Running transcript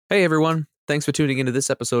Hey everyone, thanks for tuning into this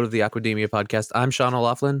episode of the Aquademia podcast. I'm Sean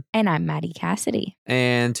O'Laughlin. And I'm Maddie Cassidy.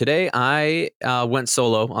 And today I went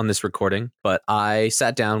solo on this recording, but I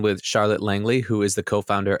sat down with Charlotte Langley, who is the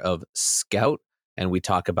co-founder of Scout, and we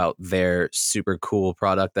talk about their super cool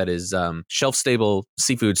product that is shelf-stable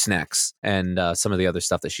seafood snacks and some of the other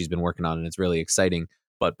stuff that she's been working on, and it's really exciting.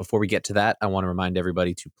 But before we get to that, I want to remind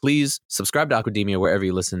everybody to please subscribe to Aquademia wherever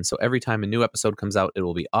you listen. So every time a new episode comes out, it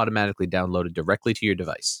will be automatically downloaded directly to your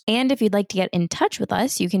device. And if you'd like to get in touch with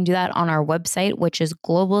us, you can do that on our website, which is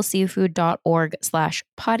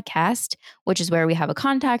globalseafood.org/podcast, which is where we have a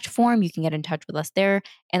contact form. You can get in touch with us there.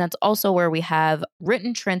 And that's also where we have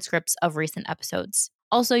written transcripts of recent episodes.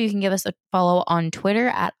 Also, you can give us a follow on Twitter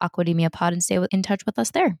at Aquademia Pod and stay in touch with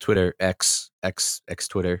us there. Twitter, X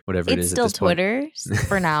Twitter, whatever it is. It's still Twitter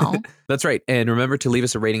for now. That's right. And remember to leave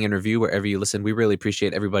us a rating and review wherever you listen. We really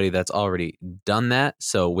appreciate everybody that's already done that.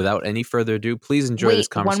 So without any further ado, please enjoy this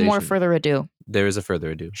conversation. One more further ado. There is a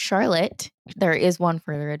further ado. There is one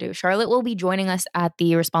further ado. Charlotte will be joining us at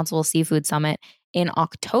the Responsible Seafood Summit in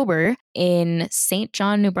October in St.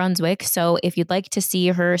 John, New Brunswick. So if you'd like to see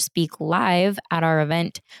her speak live at our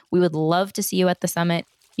event, we would love to see you at the summit.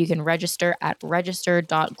 You can register at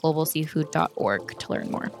register.globalseafood.org to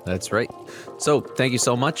learn more. That's right. So thank you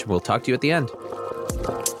so much. We'll talk to you at the end.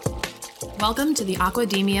 Welcome to the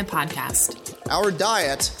Aquademia podcast. Our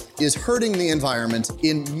diet is hurting the environment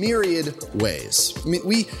in myriad ways. I mean,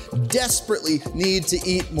 we desperately need to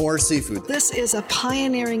eat more seafood. This is a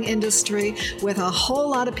pioneering industry with a whole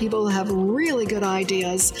lot of people who have really good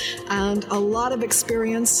ideas and a lot of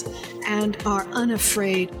experience and are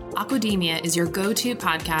unafraid. Aquademia is your go-to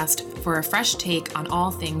podcast for a fresh take on all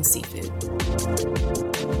things seafood.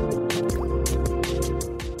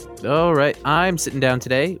 All right. I'm sitting down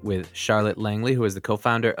today with Charlotte Langley, who is the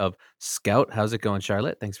co-founder of Scout. How's it going,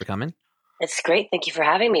 Charlotte? Thanks for coming. It's great. Thank you for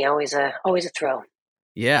having me. Always a thrill.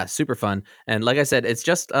 Yeah, super fun. And like I said, it's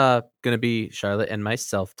just going to be Charlotte and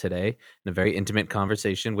myself today in a very intimate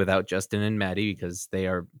conversation without Justin and Maddie because they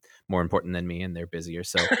are more important than me and they're busier.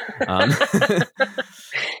 So,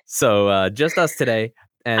 just us today.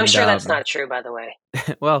 And, I'm sure that's not true, by the way.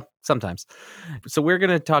 Well, sometimes. So we're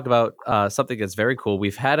going to talk about something that's very cool.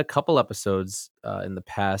 We've had a couple episodes in the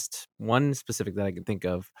past, one specific that I can think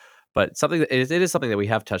of, but something that it is something that we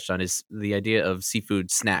have touched on is the idea of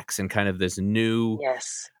seafood snacks and kind of this new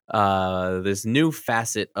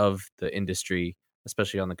facet of the industry,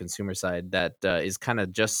 especially on the consumer side, that is kind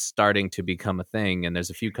of just starting to become a thing. And there's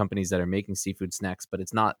a few companies that are making seafood snacks, but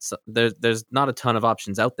it's not there's not a ton of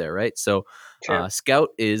options out there, right? So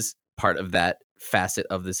Scout is part of that facet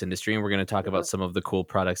of this industry, and we're going to talk about some of the cool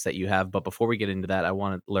products that you have. But before we get into that, I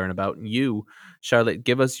want to learn about you, Charlotte.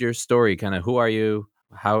 Give us your story. Kind of who are you?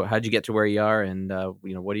 How'd you get to where you are? And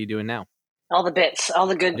what are you doing now? All the bits, all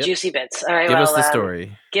the good, juicy bits. All right, Give us the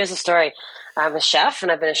story. Give us a story. I'm a chef,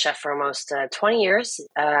 and I've been a chef for almost 20 years,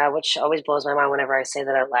 which always blows my mind whenever I say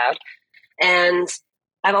that out loud. And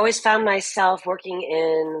I've always found myself working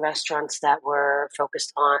in restaurants that were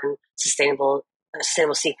focused on sustainable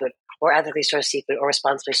seafood, or ethically sourced seafood, or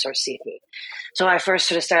responsibly sourced seafood. So I first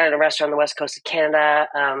sort of started at a restaurant on the west coast of Canada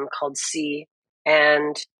called Sea,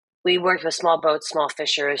 and we worked with small boats, small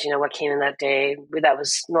fishers, what came in that day. That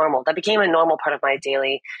was normal. That became a normal part of my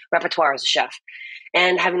daily repertoire as a chef.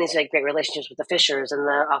 And having these great relationships with the fishers and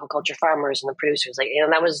the aquaculture farmers and the producers,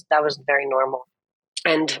 that was very normal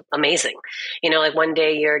and amazing. One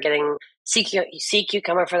day you're getting sea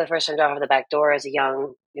cucumber for the first time off the back door as a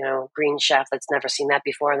young, green chef that's never seen that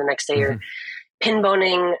before. And the next day you're pin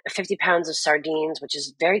boning 50 pounds of sardines, which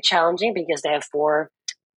is very challenging because they have 4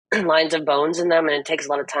 lines of bones in them, and it takes a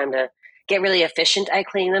lot of time to get really efficient at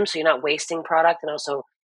cleaning them, so you're not wasting product, and also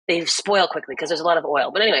they spoil quickly because there's a lot of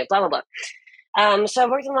oil. But anyway, blah blah blah. So I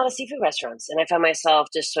worked in a lot of seafood restaurants, and I found myself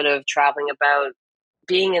just sort of traveling about,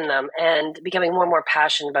 being in them, and becoming more and more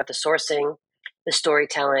passionate about the sourcing, the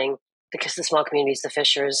storytelling, because the small communities, the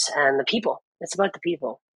fishers, and the people. It's about the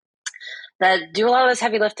people that do a lot of this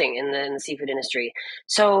heavy lifting in the seafood industry.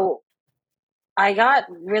 So I got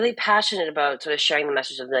really passionate about sort of sharing the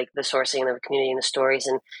message of the sourcing and the community and the stories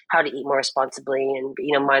and how to eat more responsibly and,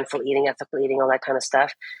 mindful eating, ethical eating, all that kind of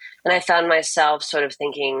stuff. And I found myself sort of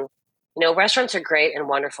thinking, restaurants are great and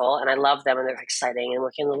wonderful, and I love them, and they're exciting, and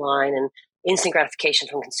working on the line and instant gratification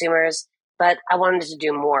from consumers. But I wanted to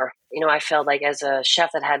do more. I felt like as a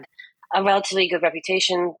chef that had a relatively good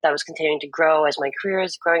reputation that was continuing to grow as my career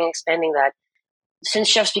is growing and expanding, that since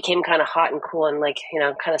chefs became kind of hot and cool and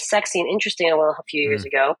kind of sexy and interesting a few years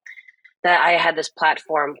ago, that I had this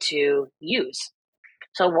platform to use.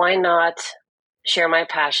 So why not share my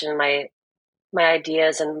passion, my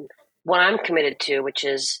ideas, and what I'm committed to, which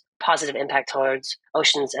is positive impact towards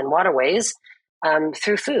oceans and waterways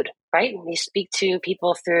through food, right? You speak to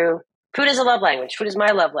people through food is a love language. Food is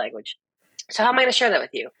my love language. So how am I going to share that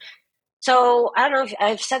with you? So I don't know if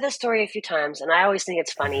I've said this story a few times, and I always think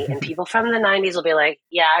it's funny. And people from the 90s will be like,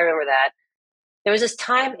 yeah, I remember that. There was this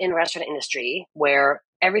time in restaurant industry where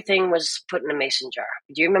everything was put in a mason jar.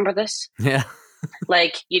 Do you remember this? Yeah.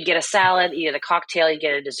 Like you'd get a salad, you get a cocktail, you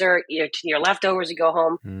get a dessert, your leftovers, you go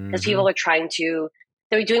home. Because people are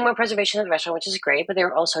they were doing more preservation of the restaurant, which is great, but they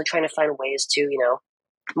were also trying to find ways to,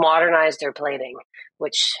 modernize their plating,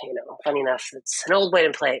 which, funny enough, it's an old way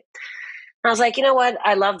to plate. And I was like, you know what?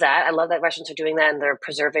 I love that. I love that restaurants are doing that and they're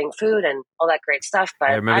preserving food and all that great stuff. But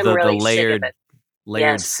I remember I'm the really layered sick of it.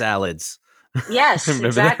 layered Yes. salads. Yes,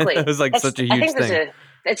 exactly. That? It was like such a huge thing.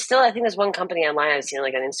 I think there's one company online I've seen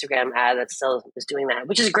like an Instagram ad that still is doing that,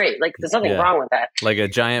 which is great. Like there's nothing wrong with that. Like a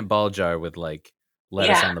giant ball jar with like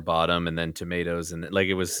lettuce on the bottom and then tomatoes and like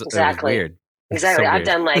it was weird. Exactly. So I've weird.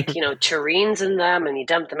 done like, terrines in them and you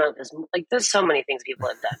dump them out. There's so many things people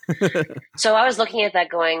have done. So I was looking at that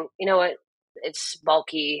going, you know what? It's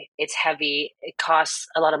bulky. It's heavy. It costs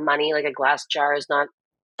a lot of money. Like a glass jar is not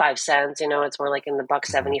 5 cents. It's more like in the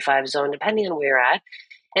 $1.75 zone, depending on where you're at.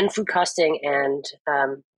 And food costing and,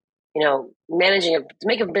 managing to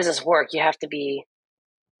make a business work, you have to be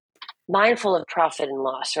mindful of profit and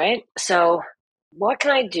loss, right? So what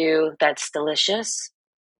can I do that's delicious,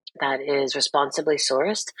 that is responsibly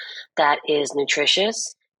sourced, that is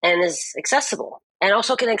nutritious, and is accessible? And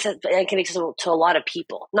also can be accessible to a lot of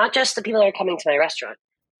people, not just the people that are coming to my restaurant.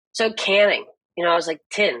 So canning, I was like,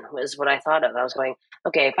 tin was what I thought of. I was going,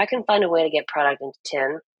 okay, if I can find a way to get product into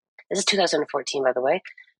tin, this is 2014, by the way,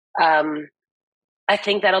 I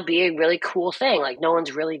think that'll be a really cool thing. Like no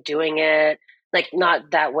one's really doing it, like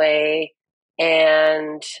not that way.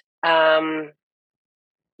 And I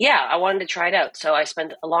wanted to try it out. So I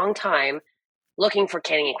spent a long time looking for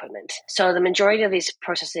canning equipment. So the majority of these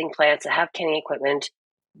processing plants that have canning equipment,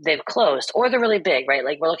 they've closed or they're really big, right?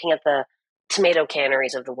 Like we're looking at the tomato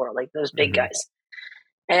canneries of the world, like those big guys.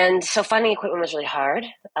 And so finding equipment was really hard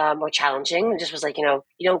or challenging. It just was like, you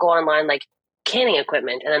don't go online like canning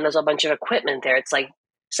equipment and then there's a bunch of equipment there. It's like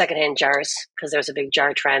secondhand jars because there's a big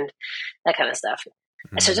jar trend, that kind of stuff.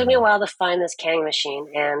 So it took me a while to find this canning machine,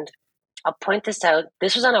 and I'll point this out.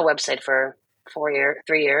 This was on our website for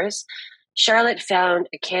 3 years. Charlotte found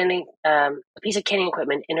a piece of canning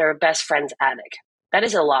equipment in her best friend's attic. That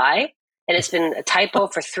is a lie, and it's been a typo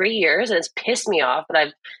for 3 years, and it's pissed me off. But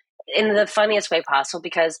I've, in the funniest way possible,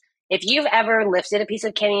 because if you've ever lifted a piece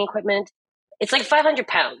of canning equipment, it's like 500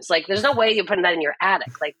 pounds. Like there's no way you're putting that in your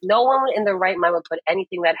attic. Like no one in their right mind would put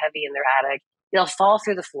anything that heavy in their attic. They'll fall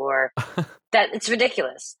through the floor. It's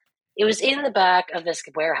ridiculous. It was in the back of this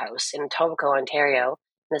warehouse in Etobicoke, Ontario.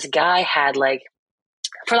 This guy had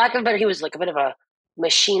for lack of a better, he was like a bit of a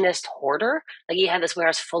machinist hoarder. Like he had this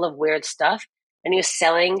warehouse full of weird stuff, and he was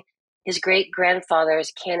selling his great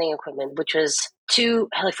grandfather's canning equipment, which was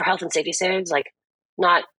for health and safety standards, like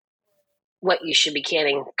not what you should be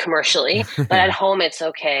canning commercially, but at home it's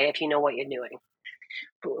okay if you know what you're doing.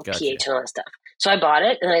 Gotcha. pH and all that stuff. So I bought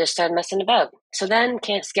it and I just started messing about. So then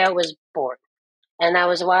Scout was born. And that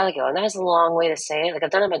was a while ago. And that was a long way to say it. Like I've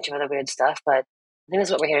done a bunch of other weird stuff, but I think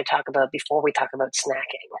that's what we're here to talk about before we talk about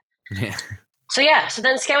snacking. Yeah. So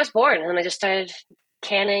then Scout was born, and then I just started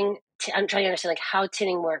canning. I'm trying to understand how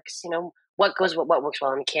tinning works. What works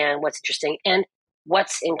well in a can, what's interesting, and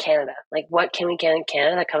what's in Canada. Like what can we get in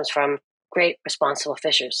Canada that comes from great responsible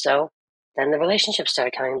fishers? So then the relationships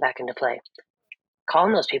started coming back into play.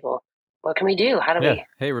 Calling those people. What can we do? How do we?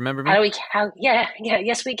 Hey, remember me?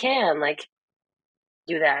 Yes, we can.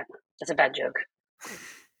 Do that. That's a bad joke.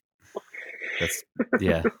 That's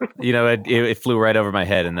it flew right over my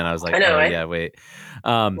head, and then I was like, right? Yeah, wait.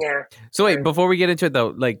 So wait, before we get into it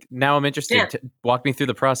though, now I'm interested. Yeah. Walk me through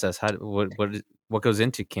the process. What goes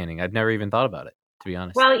into canning? I've never even thought about it, to be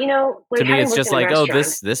honest. Well, to me, it's just like,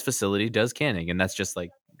 this facility does canning, and that's just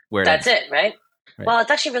like where that's it, right? Well,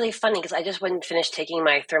 it's actually really funny because I just went and finished taking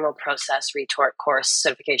my thermal process retort course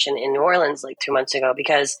certification in New Orleans 2 months ago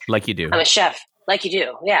because like you do. I'm a chef. Like you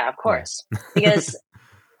do. Yeah, of course. Yeah. Because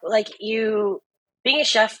being a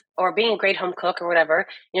chef or being a great home cook or whatever,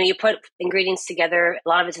 you put ingredients together. A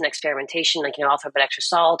lot of it's an experimentation. I'll throw a bit extra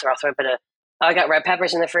salt, or I'll throw a bit of, I got red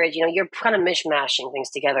peppers in the fridge. You're kind of mishmashing things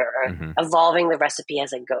together or evolving the recipe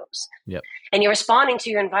as it goes. Yep. And you're responding to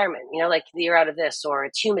your environment. You're out of this, or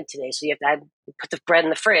it's humid today, so you have to put the bread in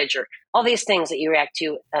the fridge, or all these things that you react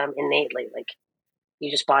to innately. You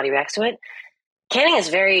just body reacts to it. Canning is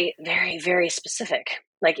very, very, very specific.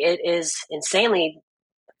 It is insanely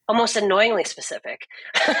almost annoyingly specific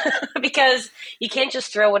because you can't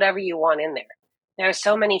just throw whatever you want in there. There are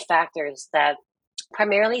so many factors that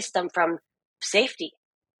primarily stem from safety,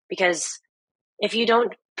 because if you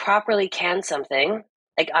don't properly can something,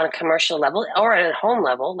 like on a commercial level or at a home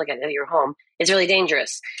level, like at your home, it's really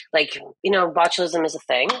dangerous. Like, botulism is a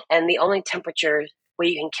thing, and the only temperature where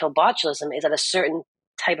you can kill botulism is at a certain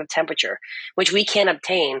type of temperature, which we can't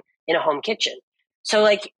obtain in a home kitchen. So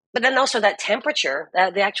but then also that temperature,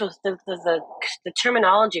 that the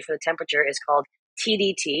terminology for the temperature is called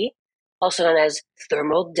TDT, also known as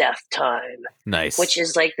thermal death time. Nice. Which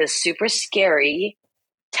is like this super scary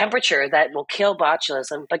temperature that will kill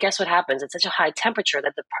botulism. But guess what happens? It's such a high temperature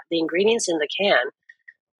that the ingredients in the can,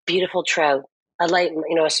 beautiful trout,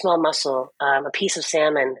 a small mussel, a piece of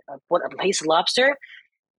salmon, a piece of lobster,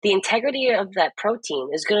 the integrity of that protein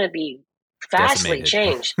is going to be vastly Decimated.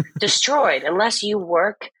 changed, destroyed, unless you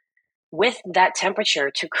work with that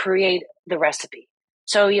temperature to create the recipe.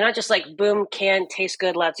 So you're not just like, boom, can, taste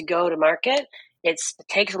good, let's go to market. It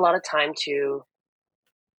takes a lot of time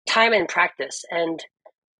and practice and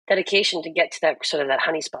dedication to get to that sort of that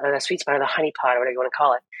honey spot or that sweet spot or the honey pot or whatever you want to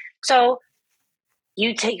call it. So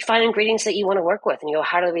you find ingredients that you want to work with, and you go,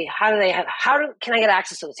 how can I get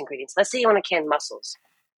access to those ingredients? Let's say you want to can mussels.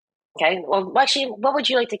 Okay. Well, actually, what would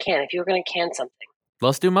you like to can if you were going to can something?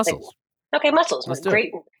 Let's do mussels. Okay, mussels. Let's do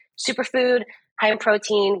great superfood, high in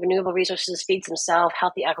protein, renewable resources, feeds himself,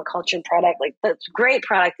 healthy aquaculture product. Like, that's great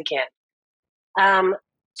product to can.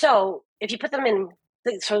 So if you put them in,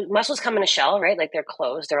 so mussels come in a shell, right? Like, they're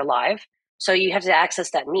closed, they're alive. So you have to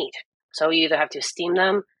access that meat. So you either have to steam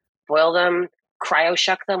them, boil them, cryo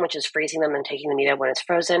shuck them, which is freezing them and taking the meat out when it's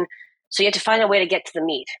frozen. So you have to find a way to get to the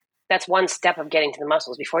meat. That's one step of getting to the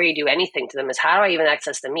mussels. Before you do anything to them is, how do I even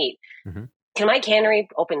access the meat? Mm-hmm. Can my cannery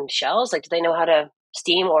open shells? Like, do they know how to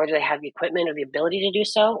steam, or do they have the equipment or the ability to do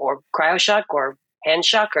so, or cryo shuck or hand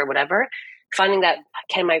shuck or whatever? Finding that,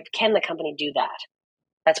 can the company do that?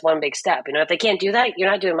 That's one big step. If they can't do that, you're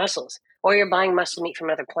not doing mussels, or you're buying mussel meat from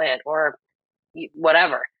another plant or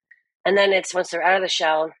whatever. And then once they're out of the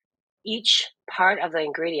shell, each part of the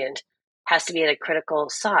ingredient has to be at a critical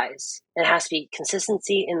size. It has to be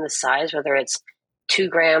consistency in the size, whether it's 2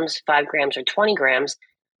 grams, 5 grams, or 20 grams.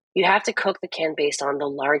 You have to cook the can based on the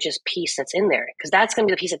largest piece that's in there, because that's going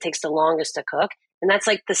to be the piece that takes the longest to cook. And that's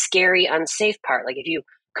like the scary, unsafe part. Like, if you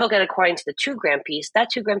cook it according to the 2 gram piece, that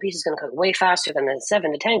 2 gram piece is going to cook way faster than the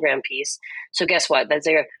 7 to 10 gram piece. So guess what? That's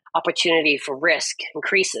your opportunity for risk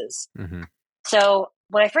increases. Mm-hmm. So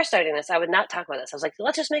when I first started doing this, I would not talk about this. I was like,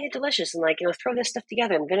 let's just make it delicious and throw this stuff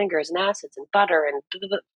together, and vinegars and acids and butter, and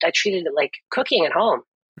I treated it like cooking at home.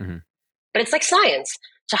 Mm-hmm. But it's like science.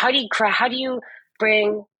 So how do you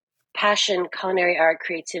bring passion, culinary art,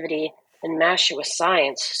 creativity, and mash it with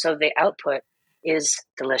science so the output is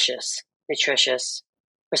delicious, nutritious,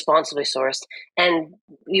 responsibly sourced, and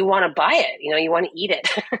you want to buy it? You want to eat it.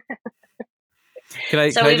 Can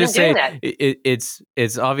I just say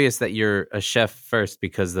it's obvious that you're a chef first,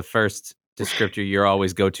 because the first descriptor you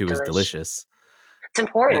always go to is delicious. It's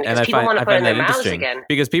important, because people want to put it in their mouths again.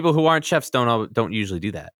 Because people who aren't chefs don't usually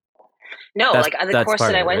do that. No, the course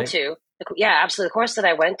that I went to, yeah, absolutely. The course that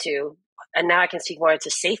I went to, and now I can speak more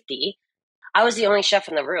to safety. I was the only chef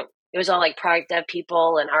in the room. It was all like product dev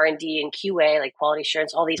people and R&D and QA, like quality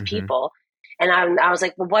assurance, all these people. And I was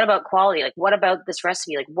like, well, what about quality? Like, what about this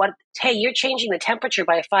recipe? Like, hey, you're changing the temperature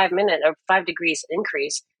by a 5 degrees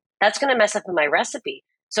increase. That's going to mess up my recipe.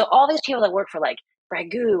 So all these people that work for like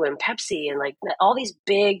Ragu and Pepsi and like all these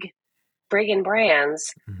big friggin'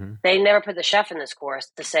 brands, they never put the chef in this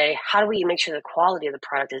course to say, how do we make sure the quality of the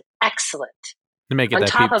product is excellent? To make it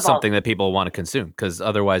something that people want to consume, because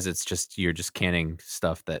otherwise you're just canning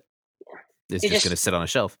stuff that is just going to sit on a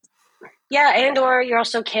shelf. Yeah, and or you're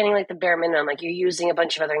also canning like the bare minimum. Like, you're using a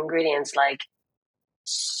bunch of other ingredients like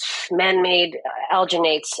man-made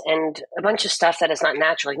alginates and a bunch of stuff that is not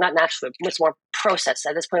natural. Like, not natural, it's more processed.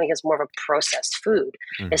 At this point, it becomes more of a processed food.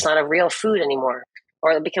 Mm-hmm. It's not a real food anymore,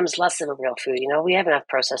 or it becomes less of a real food. We have enough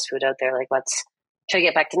processed food out there. Like, let's try to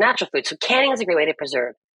get back to natural food. So canning is a great way to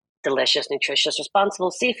preserve delicious, nutritious,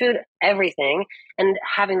 responsible seafood, everything. And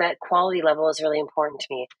having that quality level is really important to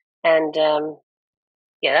me. And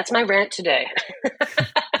yeah, that's my rant today.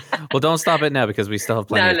 Well, don't stop it now, because we still have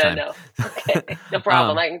plenty of time. No. Okay, no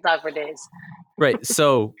problem. I can talk for days. Right.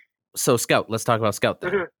 So Scout, let's talk about Scout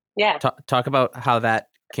then. Mm-hmm. Yeah. Talk about how that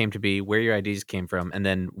came to be, where your ideas came from, and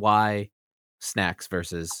then why snacks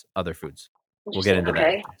versus other foods. We'll get into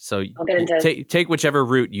that. So take whichever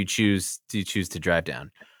route you choose to drive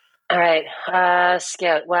down. All right.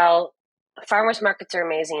 Scout. Well, farmers markets are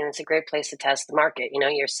amazing, and it's a great place to test the market.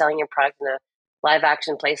 You're selling your product in a live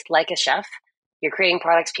action place like a chef. You're creating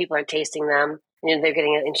products, people are tasting them, and they're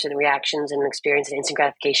getting instant reactions and experiencing instant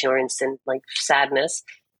gratification or instant like sadness.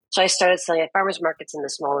 So I started selling at farmers markets in the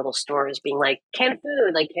small little stores, being like, canned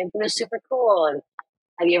food is super cool. And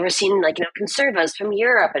have you ever seen conservas from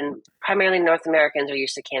Europe? And primarily North Americans are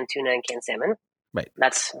used to canned tuna and canned salmon. Right.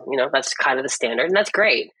 That's kind of the standard, and that's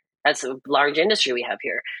great. That's a large industry we have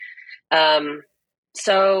here.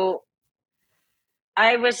 So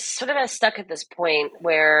I was sort of stuck at this point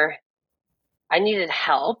where I needed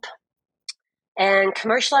help, and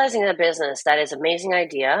commercializing a business that is an amazing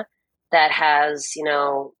idea that has,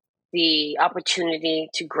 the opportunity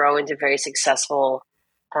to grow into a very successful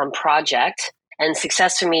project. And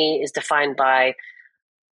success for me is defined by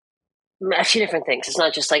a few different things. It's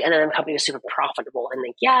not just like, and then the company was super profitable and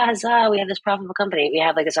like, yeah, huzzah, we have this profitable company. We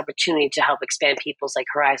have like this opportunity to help expand people's like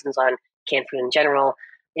horizons on canned food in general,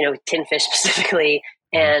 tin fish specifically,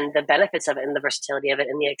 and the benefits of it and the versatility of it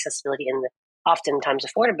and the accessibility and the oftentimes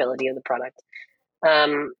affordability of the product.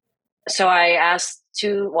 So I asked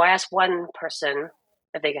one person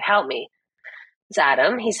if they could help me. It's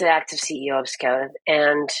Adam. He's the active CEO of Scout.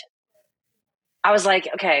 And I was like,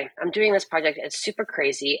 okay, I'm doing this project. It's super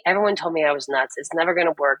crazy. Everyone told me I was nuts. It's never going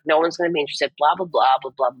to work. No one's going to be interested. Blah, blah, blah,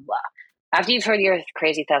 blah, blah, blah. After you've heard your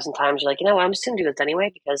crazy 1,000 times, you're like, you know what? I'm just going to do this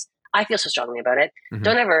anyway because I feel so strongly about it. Mm-hmm.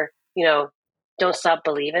 Don't ever, don't stop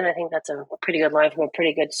believing. I think that's a pretty good line from a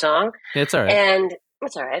pretty good song. Yeah, it's all right. And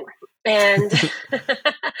it's all right. And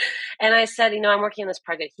and I said, I'm working on this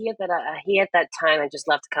project. He at that time had just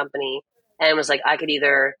left the company and was like, I could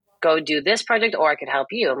either go do this project or I could help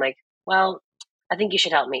you. I'm like, well, I think you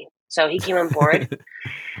should help me. So he came on board.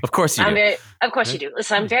 Of course you do. Of course you do.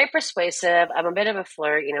 Listen, I'm very persuasive. I'm a bit of a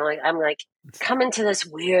flirt. I'm like, come into this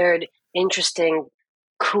weird, interesting,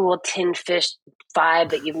 cool tin fish vibe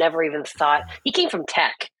that you've never even thought. He came from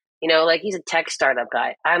tech. He's a tech startup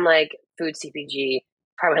guy. I'm like food CPG,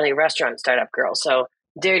 primarily restaurant startup girl. So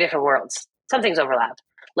very different worlds. Some things overlap.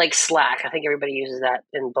 Like Slack. I think everybody uses that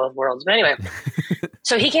in both worlds. But anyway,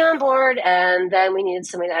 so he came on board, and then we needed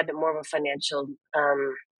somebody that had a bit more of a financial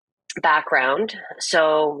background.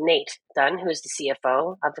 So Nate Dunn, who's the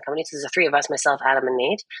CFO of the company. So there's the three of us, myself, Adam, and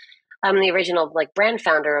Nate. I'm the original brand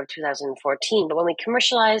founder of 2014. But when we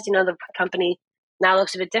commercialized, the company now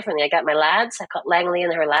looks a bit differently. I got my lads. I call Langley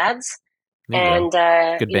and her lads. And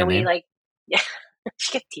good band name. Yeah.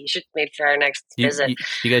 Should get t-shirts made for our next visit.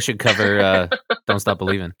 You guys should cover Don't Stop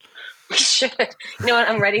Believing. We should. You know what?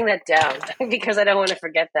 I'm writing that down because I don't want to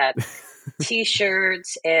forget that.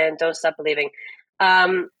 T-shirts and Don't Stop Believing.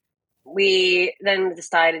 We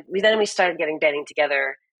started banding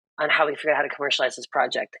together on how we figured out how to commercialize this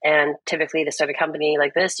project. And typically to start a company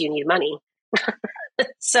like this, you need money.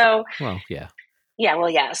 So, well, yeah. Yeah,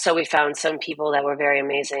 well, yeah. So we found some people that were very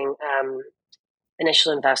amazing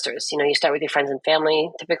initial investors. You start with your friends and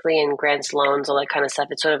family, typically in grants, loans, all that kind of stuff.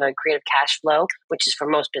 It's sort of a creative cash flow, which is for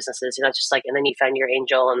most businesses. It's just and then you found your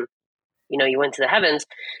angel and, you went to the heavens.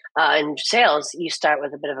 In sales, you start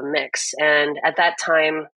with a bit of a mix. And at that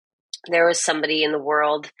time, there was somebody in the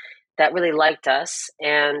world that really liked us,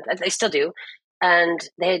 and they still do. And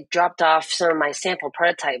they had dropped off some of my sample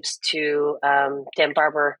prototypes to Dan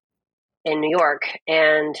Barber in New York.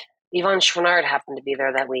 And Yvonne Chouinard happened to be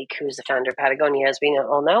there that week, who's the founder of Patagonia, as we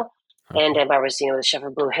all know. Okay. And Dan Barber was, the chef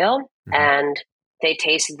of Blue Hill. Mm-hmm. And they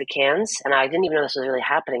tasted the cans. And I didn't even know this was really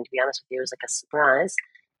happening, to be honest with you. It was like a surprise.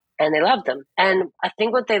 And they loved them. And I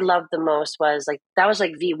think what they loved the most was that was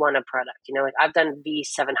V1 of product. I've done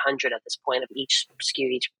V700 at this point of each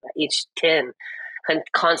SKU, each tin, and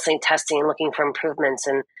constantly testing and looking for improvements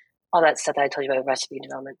and all that stuff that I told you about recipe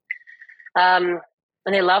development.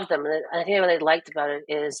 And they loved them. And I think what they liked about it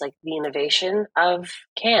is the innovation of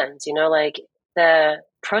cans. The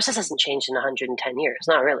process hasn't changed in 110 years.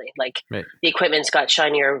 Not really. Right. The equipment's got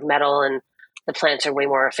shinier metal and the plants are way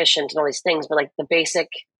more efficient and all these things. But the basic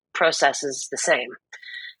process is the same.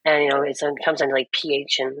 And, it comes down to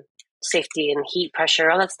pH and safety and heat pressure,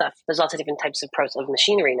 all that stuff. There's lots of different types of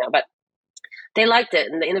machinery now. But they liked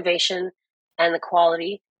it, and the innovation and the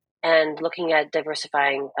quality, and looking at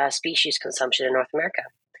diversifying species consumption in North America.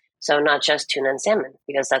 So not just tuna and salmon,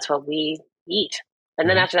 because that's what we eat. And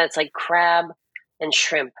then after that, it's crab and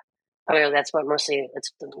shrimp. Probably that's what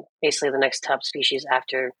it's basically the next top species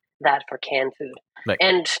after that for canned food. Right.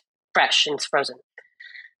 And fresh and frozen.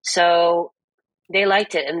 So they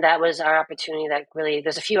liked it. And that was our opportunity that really,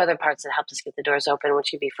 there's a few other parts that helped us get the doors open, which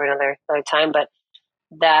could be for another time. But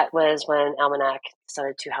that was when Almanac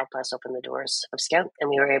started to help us open the doors of Scout, and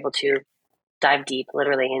we were able to dive deep,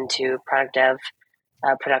 literally, into product dev,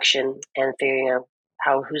 production, and figuring out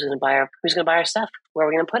who's going to buy our stuff, where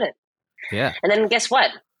we're going to put it. Yeah. And then guess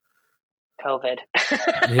what? COVID.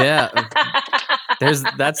 Yeah.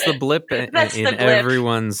 That's the blip in, That's in the blip.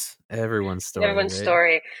 everyone's story. Everyone's right?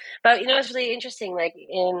 story. But it's really interesting.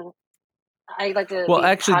 I like to Well, be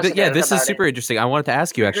actually, positive this is about super it. interesting. I wanted to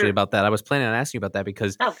ask you actually Mhm. about that. I was planning on asking you about that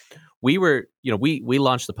because Oh, we were, we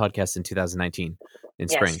launched the podcast in 2019 in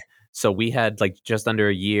yes. spring. So we had like just under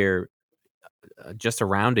a year, just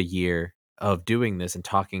around a year of doing this and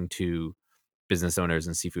talking to business owners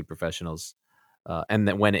and seafood professionals. And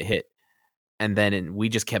then when it hit, and then we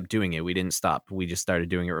just kept doing it. We didn't stop. We just started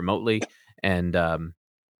doing it remotely. And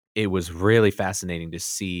it was really fascinating to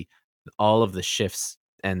see all of the shifts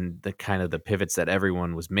and the kind of the pivots that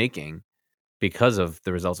everyone was making because of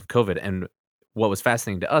the results of COVID. And what was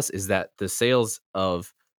fascinating to us is that the sales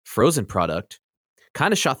of frozen product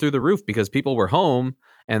kind of shot through the roof because people were home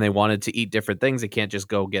and they wanted to eat different things. They can't just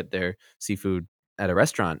go get their seafood at a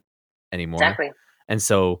restaurant anymore. Exactly. And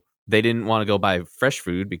so they didn't want to go buy fresh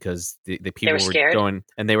food because the They people were were scared. going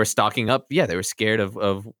and they were stocking up. Yeah, they were scared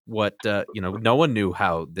of what, no one knew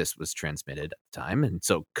how this was transmitted at the time. And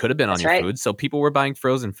so it could have been on That's your right. food. So people were buying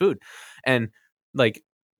frozen food. And like,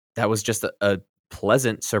 that was just a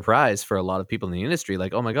pleasant surprise for a lot of people in the industry.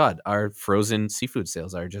 Like, oh my God, our frozen seafood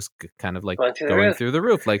sales are just kind of like Going through the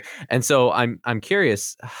roof. Like, and so I'm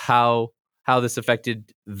curious how this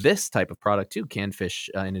affected this type of product too, canned fish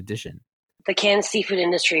in addition. The canned seafood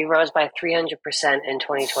industry rose by 300% in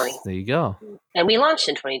 2020. There you go. And we launched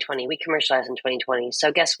in 2020. We commercialized in 2020.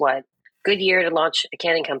 So guess what? Good year to launch a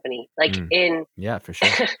canning company. Yeah, for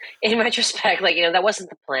sure. In retrospect, that wasn't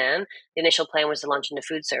the plan. The initial plan was to launch into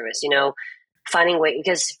food service. Finding way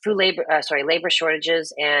because labor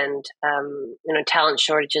shortages and talent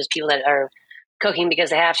shortages, people that are cooking because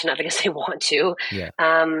they have to, not because they want to. Yeah.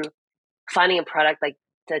 Finding a product like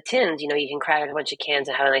the tins, you can crack a bunch of cans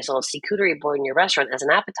and have a nice little charcuterie board in your restaurant as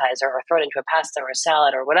an appetizer, or throw it into a pasta or a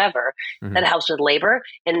salad or whatever. Mhm. That helps with labor,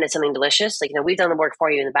 and it's something delicious. We've done the work for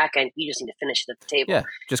you in the back end. You just need to finish it at the table. Yeah,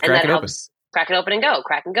 just and crack that it helps. Crack it open and go.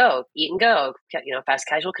 Crack and go. Eat and go. Fast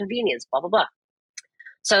casual convenience. Blah blah blah.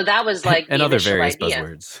 So that was like and the other initial various idea.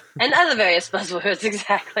 buzzwords. And other various buzzwords,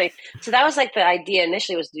 exactly. So that was like the idea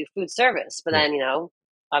initially, was to do food service, but then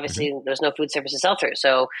obviously there's no food service to sell through.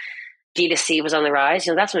 So D2C was on the rise.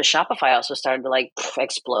 That's when Shopify also started to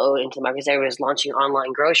explode into the market. Everybody was launching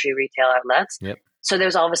online grocery retail outlets. Yep. So there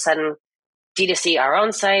was all of a sudden D2C, our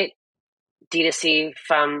own site, D2C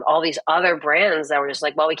from all these other brands that were just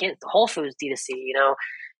like, well, we can't. Whole Foods D2C,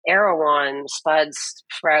 Erewhon, Spuds,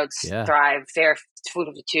 Sprouts, Thrive, Fair Food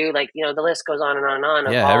 52. The list goes on and on and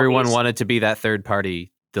on. Yeah, everyone wanted to be that third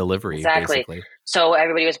party delivery. Exactly. Basically. So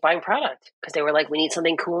everybody was buying product because they were like, we need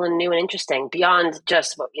something cool and new and interesting beyond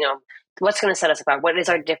just what's going to set us apart. What is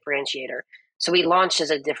our differentiator? So we launched as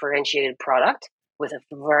a differentiated product with a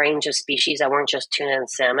range of species that weren't just tuna and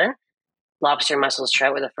salmon. Lobster, mussels,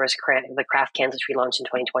 trout were the first the craft cans, which we launched in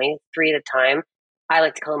 2020, 3 at a time. I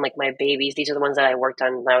like to call them like my babies. These are the ones that I worked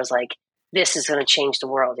on, and I was like, this is going to change the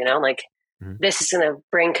world, this is going to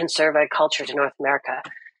bring conservative culture to North America.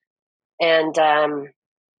 And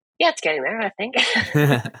yeah, it's getting there, I think.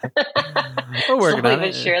 We're working on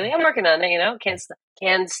it. Surely. I'm working on it,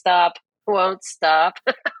 can't stop, won't stop.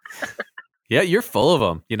 Yeah, you're full of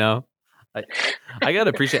them, I got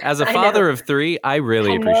to appreciate, as a father of 3, I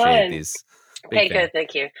really appreciate these. Okay, good.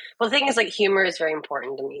 Thank you. Well, the thing is, humor is very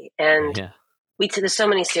important to me. And there's so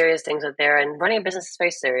many serious things out there, and running a business is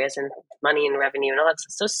very serious, and money and revenue and all that's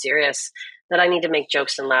so serious that I need to make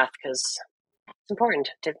jokes and laugh because it's important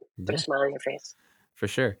to put a smile on your face. For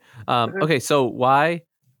sure. Okay, so why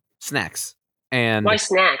snacks? And why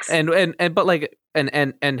snacks? And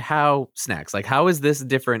how snacks? Like, how is this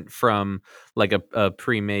different from like a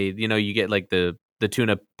pre-made? You get like the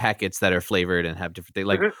tuna packets that are flavored and have different things.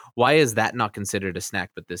 Like, why is that not considered a snack,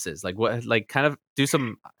 but this is? Like, what? Like, kind of do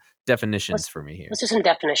some definitions for me here. Let's do some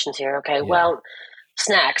definitions here. Okay. Yeah. Well,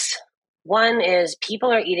 snacks. One is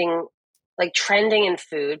people are eating, trending in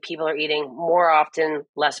food. People are eating more often,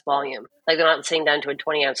 less volume. They're not sitting down to a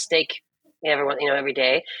 20-ounce steak every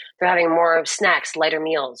day. They're having more snacks, lighter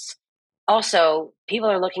meals. Also, people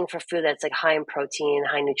are looking for food that's high in protein,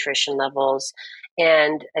 high nutrition levels,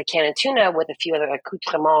 and a can of tuna with a few other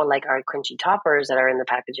accoutrements, like our crunchy toppers that are in the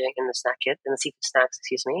packaging, in the snack kit, in the seafood snacks,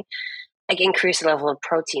 increase the level of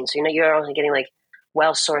protein. So, you're only getting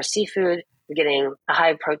well-sourced seafood. You're getting a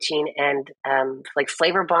high protein and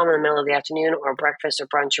flavor bomb in the middle of the afternoon or breakfast or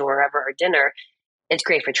brunch or wherever or dinner. It's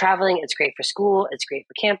great for traveling. It's great for school. It's great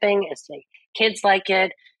for camping. It's kids like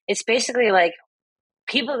it. It's basically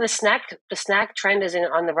people. The snack trend is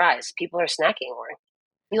on the rise. People are snacking more.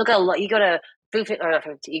 You go to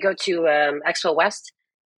Expo West.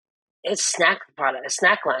 it's snack product, a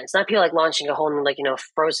snack line. It's not people like launching a whole new, like,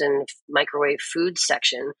 frozen microwave food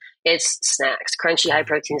section. It's snacks, crunchy, high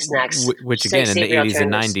protein snacks, Which again, in the savory 80s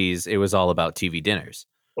and alternatives. 90s, it was all about TV dinners,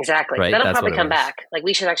 Exactly. right? That'll That's probably what it come was. back. Like,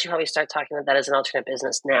 we should actually probably start talking about that as an alternate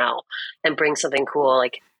business now and bring something cool.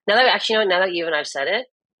 Like, now that you and I've said it,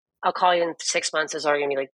 I'll call you in 6 months. There's already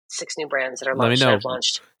gonna be like 6 new brands that are Let me launched. know. I've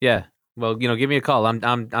launched. Yeah. Well, give me a call. I'm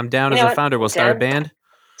down You as know a what, founder. We'll start a Dan? band.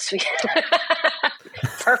 Sweet.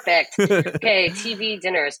 Perfect. Okay, TV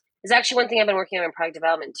dinners. There's actually one thing I've been working on in product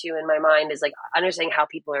development too in my mind is like understanding how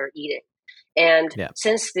people are eating. And Yeah.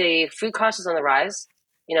 since the food cost is on the rise,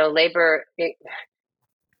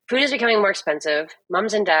 food is becoming more expensive.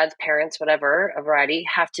 Moms and dads, parents, whatever, a variety,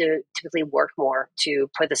 have to typically work more to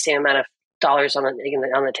put the same amount of dollars on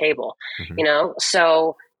the table. Mhm.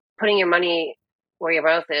 So putting your money where your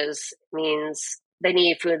mouth is means they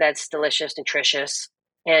need food that's delicious, nutritious,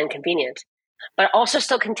 and convenient, but also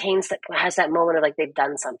still has that moment of like they've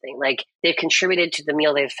done something, like they've contributed to the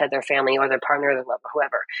meal they've fed their family or their partner or their lover,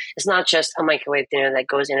 whoever. It's not just a microwave dinner that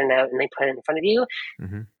goes in and out and they put it in front of you.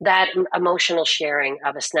 Mhm. That emotional sharing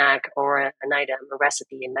of a snack or an item, a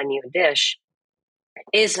recipe, a menu, a dish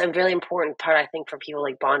is a really important part, I think, for people,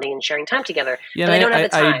 like bonding and sharing time together. Yeah, But they and don't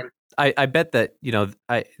have the time. I bet that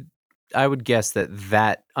I would guess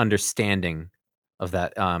that understanding of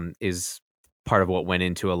that is part of what went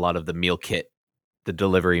into a lot of the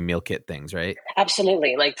delivery meal kit things, right?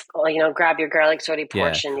 Absolutely. Like, grab your garlic soy Yeah,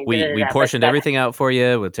 portion. we But portioned that, everything out for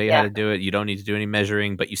you. We'll tell you how yeah, to do it. You don't need to do any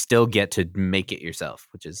measuring, but you still get to make it yourself,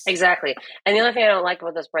 which is exactly. And the other thing I don't like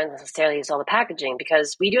about those brands necessarily is all the packaging,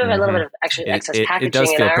 because we do have a little bit Mhm. of extra it, excess it it does packaging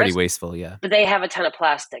in feel pretty ours, wasteful. Yeah. but they have a ton of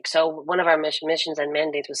plastic. So one of our missions and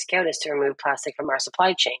mandates with Scout is to remove plastic from our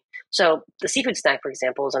supply chain. So the seafood snack, for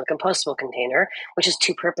example, is in a compostable container, which has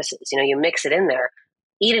two purposes. You mix it in there,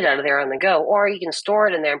 eat it out of there on the go, or you can store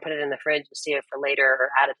it in there and put it in the fridge and save it for later or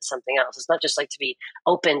add it to something else. It's not just like to be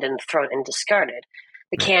opened and thrown and discarded.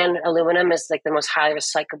 The Right. can aluminum is like the most highly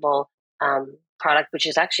recyclable product, which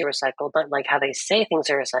is actually recycled, not like how they say things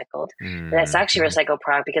are recycled. And that's actually a Mhm. recycled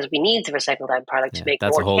product because we need to recycle that product to Yeah, make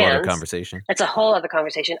that's a more whole other cans. conversation. That's a whole other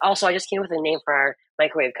conversation. Also, I just came up with a name for our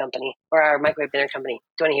microwave company, or our microwave dinner company.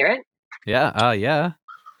 Do you want to hear it? Yeah. Yeah.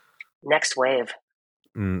 Next Wave.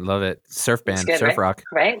 Love it. Surf It's band, good, surf right? rock.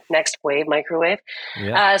 Right? Next Wave microwave.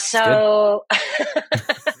 Yeah, it's good. So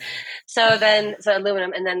so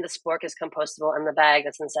aluminum, and then the spork is compostable, and the bag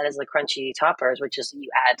that's inside is the crunchy toppers, which is you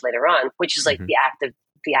add later on, which is like Mhm.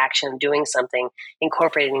 the action of doing something,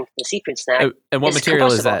 incorporating into the seafood snack And what is material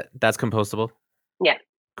is compostable. that? That's compostable. Yeah.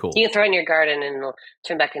 Cool. You can throw it in your garden and it'll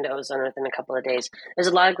turn back into ozone within a couple of days. There's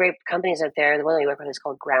a lot of great companies out there. The one that we work with is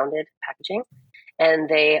called Grounded Packaging, and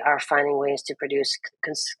they are finding ways to produce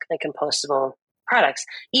compostable products.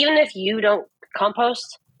 Even if you don't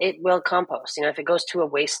compost, it will compost. If it goes to a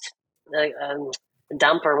waste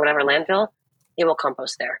dump or whatever landfill, it will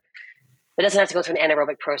compost there. It doesn't have to go through an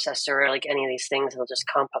anaerobic processor or like any of these things. It'll just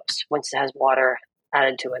compost once it has water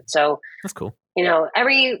added to it. So That's cool.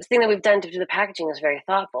 everything that we've done to do the packaging is very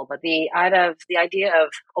thoughtful, but the idea of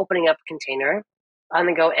opening up a container on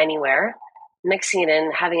the go anywhere, mixing it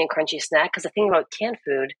in, having a crunchy snack, because the thing about canned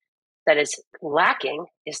food that is lacking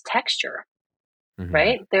is texture, Mhm.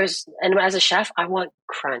 right? And as a chef, I want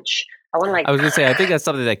crunch. I want I was gonna say, I think that's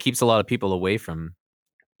something that keeps a lot of people away from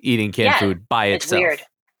eating canned yeah, food by it's weird itself,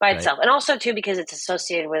 by right? itself. And also too, because it's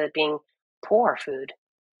associated with it being poor food.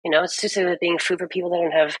 It's associated with being food for people that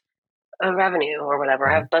don't have a revenue or whatever,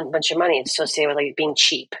 Mhm. have a bunch of money. It's associated with like being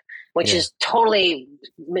cheap, which Yeah. is totally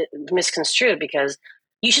misconstrued, because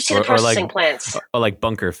you should see the Or processing plants. like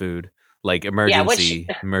bunker food, like Yeah,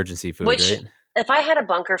 emergency food, which right? if I had a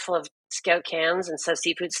bunker full of Scout cans and some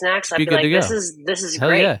seafood snacks, I'd Be be good to like, go. this is Hell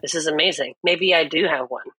great. yeah. This is amazing. Maybe I do have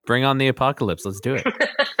one. Bring on the apocalypse. Let's do it.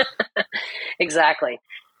 Exactly.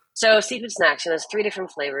 So seafood snacks, there's 3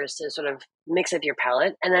 different flavors to sort of mix up your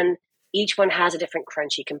palate, and then each one has a different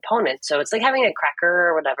crunchy component. So it's like having a cracker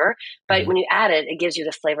or whatever, but Mhm. when you add it, it gives you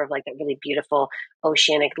the flavor of like that really beautiful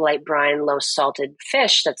oceanic light brine, low salted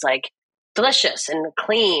fish that's like delicious and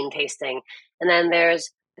clean tasting. And then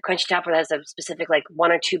there's the crunchy topper that has a specific like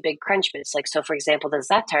 1 or 2 big crunch bits. Like, so for example, the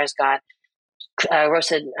Zatar's got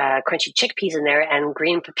roasted crunchy chickpeas in there and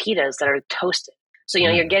green pepitas that are toasted. So,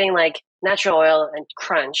 you're getting like natural oil and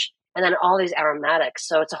crunch and then all these aromatics.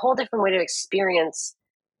 So it's a whole different way to experience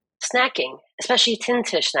snacking, especially tin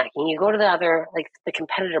fish snacking. You go to the other, like the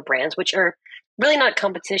competitor brands, which are really not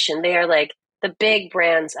competition. They are like the big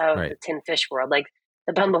brands of Right. the tin fish world, like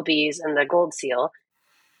the Bumblebees and the Gold Seal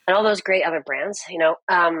and all those great other brands,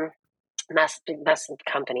 massive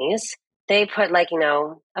companies. they put like,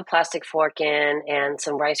 a plastic fork in and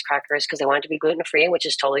some rice crackers because they want it to be gluten-free, which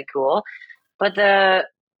is totally cool. But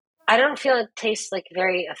I don't feel it tastes like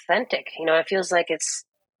very authentic. It feels like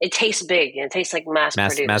it tastes big and it tastes like mass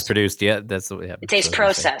Mass produced. produced. Yeah, that's what we have. It tastes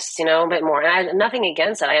processed, a bit more. And I have nothing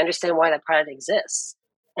against it. I understand why that product exists.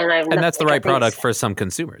 And that's the right product for some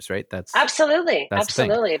consumers, right? Absolutely. That's the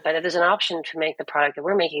thing. But if there's an option to make the product that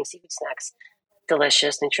we're making, seafood snacks,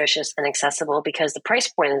 delicious, nutritious, and accessible, because the price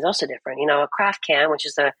point is also different. A craft can, which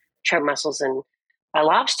is the trout, mussels, and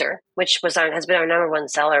lobster, which has been our number one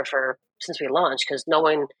seller since we launched, because no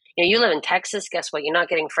one, you live in Texas, guess what? You're not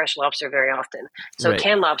getting fresh lobster very often. So Right.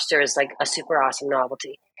 Canned lobster is like a super awesome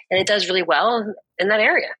novelty. And it does really well in that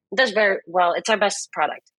area. It does very well. It's our best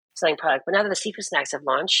selling product. But now that the seafood snacks have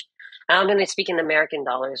launched, I'm going to speak in American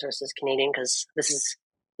dollars versus Canadian, because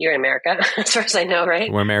you're in America, as far as I know,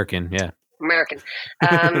 right? We're American, yeah. American.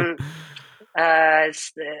 The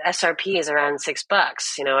SRP is around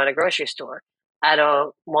 $6, at a grocery store, at a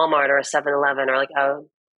Walmart or a 7-Eleven, or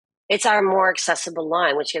it's our more accessible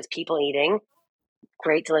line, which gets people eating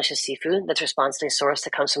great, delicious seafood that's responsibly sourced,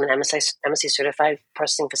 that comes from an MSC certified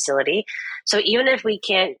processing facility. So even if we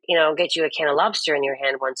can't, get you a can of lobster in your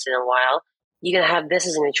hand once in a while, you're going to have this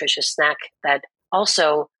as a nutritious snack that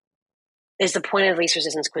also is the point of least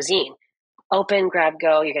resistance cuisine. Open, grab,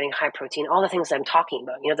 go, you're getting high protein, all the things that I'm talking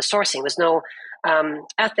about. The sourcing, there's no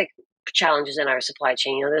ethic challenges in our supply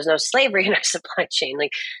chain. There's no slavery in our supply chain.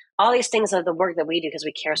 Like, all these things are the work that we do because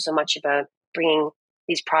we care so much about bringing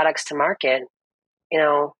these products to market.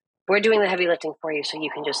 We're doing the heavy lifting for you so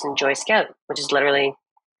you can just enjoy Scout, which is literally,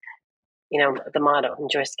 the motto,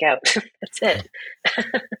 enjoy Scout. That's it.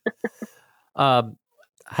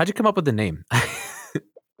 How'd you come up with the name? I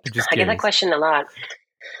get that question a lot.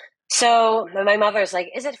 So my mother's like,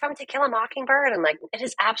 is it from To Kill a Mockingbird? I'm like, it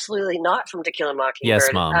is absolutely not from To Kill a Mockingbird. Yes,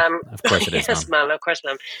 Mom. Of course it is, yes, Mom. Of course,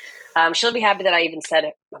 Mom. She'll be happy that I even said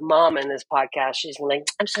it, Mom, in this podcast. She's like,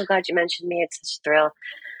 I'm so glad you mentioned me. It's such a thrill.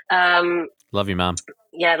 Love you, Mom.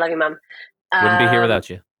 Yeah, I love you, Mom. Wouldn't be here without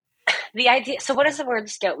you. The idea. So what does the word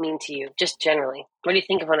Scout mean to you, just generally? What do you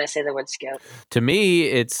think of when I say the word Scout? To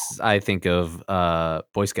me, I think of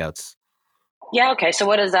Boy Scouts. Yeah, okay. So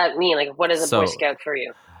what does that mean? Like, what is a Boy Scout for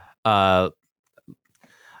you? Outdoor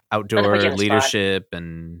leadership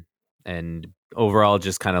and overall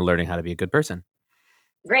just kind of learning how to be a good person.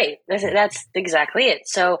 Great. That's exactly it.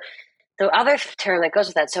 So the other term that goes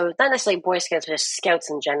with that, so it's not necessarily Boy Scouts, but just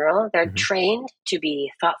Scouts in general. They're trained to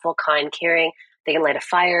be thoughtful, kind, caring. They can light a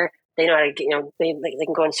fire. They know how to, they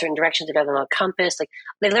can go in certain directions. They know a compass. Like,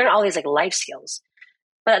 they learn all these life skills.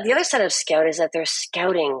 But the other side of Scout is that they're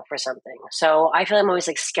scouting for something. So I feel I'm always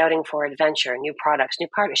scouting for adventure, new products, new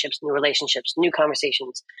partnerships, new relationships, new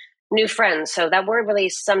conversations, new friends. So that word really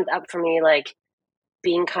summed up for me,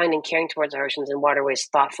 being kind and caring towards our oceans and waterways,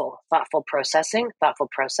 thoughtful process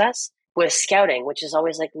with scouting, which is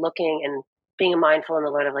always looking and being mindful and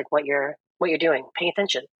alert of what you're doing, paying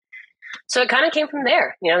attention. So it kind of came from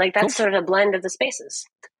there, that's cool. Sort of a blend of the spaces.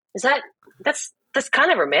 That's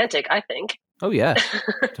kind of romantic, I think. Oh yeah,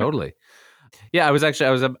 totally. Yeah, I was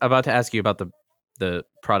about to ask you about the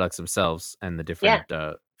products themselves and the different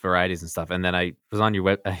varieties and stuff, and then I was on your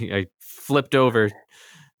web. I flipped over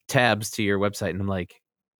tabs to your website, and I'm like,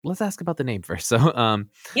 let's ask about the name first. So,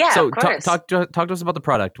 so of course. Talk to us about the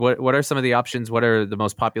product. What are some of the options? What are the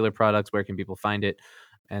most popular products? Where can people find it,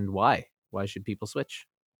 and why? Why should people switch?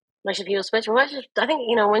 Why should people switch? Well, I think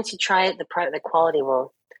once you try it, the quality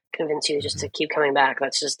will convince you just to keep coming back.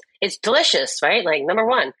 It's delicious, right? Number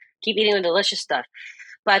one, keep eating the delicious stuff.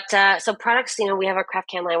 But so products, we have our craft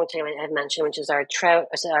can line, which I had mentioned, which is our trout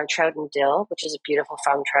and dill, which is a beautiful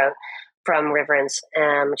farm trout from Riverence,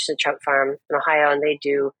 which is a trout farm in Ohio, and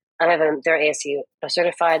they're ASC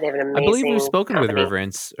certified. They have an amazing. I believe we've spoken company. with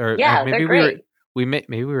Riverence, or yeah, maybe they're great.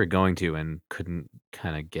 we were going to and couldn't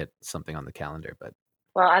kind of get something on the calendar, but.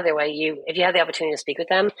 Well, either way, if you have the opportunity to speak with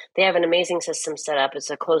them, they have an amazing system set up. It's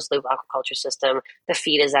a closed-loop aquaculture system. The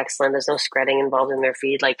feed is excellent. There's no spreading involved in their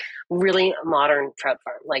feed. Really modern trout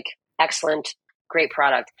farm. Excellent, great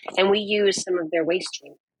product. And we use some of their waste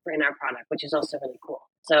stream in our product, which is also really cool.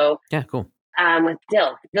 So yeah, cool. With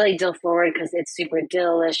dill, really dill forward because it's super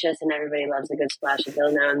delicious and everybody loves a good splash of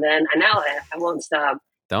dill now and then. I know it. I won't stop.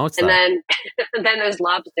 Don't stop. And then there's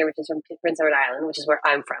lobster, which is from Prince Edward Island, which is where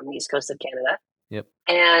I'm from, the east coast of Canada. Yep.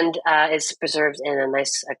 And it's preserved in a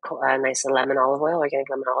nice lemon olive oil, organic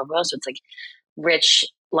lemon olive oil. So it's rich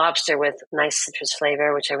lobster with nice citrus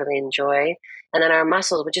flavor, which I really enjoy. And then our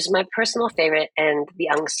mussels, which is my personal favorite and the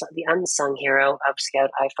unsung hero of Scout,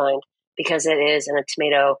 I find, because it is in a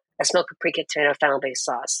smoked paprika tomato fennel based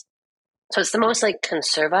sauce. So it's the most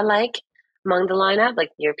conserva-like among the lineup, like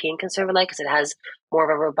the European consumer like, because it has more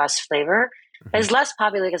of a robust flavor. But it's less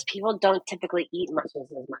popular because people don't typically eat mussels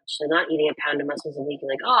as much. They're not eating a pound of mussels a week and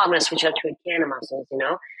like, oh, I'm going to switch up to a can of mussels, you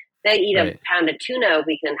know? They eat a Right. pound of tuna a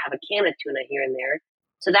week and have a can of tuna here and there.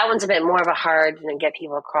 So that one's a bit more of a hard and get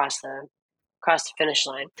people across the finish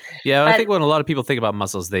line. Yeah, I But think when a lot of people think about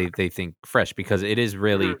mussels, they think fresh because it is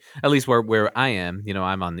really, at least where I am, you know,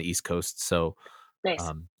 I'm on the East Coast, so nice.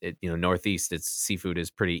 Northeast, it's seafood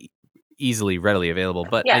is pretty easily readily available.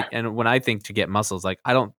 But Yeah, and when I think to get mussels, like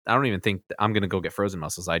I don't even think that I'm gonna go get frozen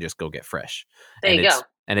mussels. I just go get fresh, there you go.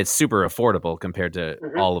 and it's super affordable compared to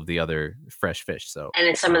hmm all of the other fresh fish. So And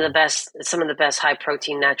it's some of the best high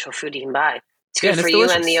protein natural food you can buy. It's yeah, good and for it's you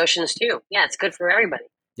and the delicious. oceans too. Yeah, it's good for everybody.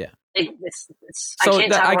 Yeah. I So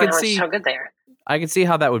can't that talk I about can how see good they are. I can see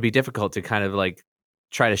how that would be difficult to kind of like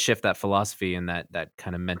try to shift that philosophy and that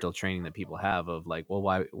kind of mental training that people have of like,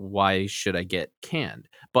 well, why should I get canned?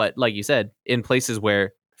 But like you said, in places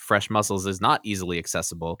where fresh mussels is not easily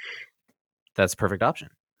accessible, that's a perfect option,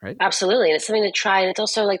 right? Absolutely, and it's something to try. And it's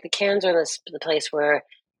also like the cans are the place where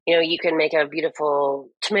you can make a beautiful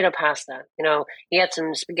tomato pasta. You got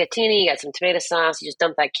some spaghettini, you got some tomato sauce. You just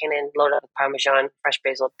dump that can in, load up with Parmesan, fresh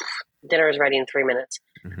basil. Dinner is ready in 3 minutes.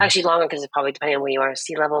 Mm-hmm. Actually, longer because it's probably depending on where you are,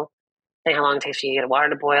 sea level, depending how long it takes for you to get water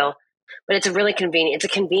to boil. But it's a really convenient.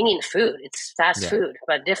 It's a convenient food. It's fast Yeah. food,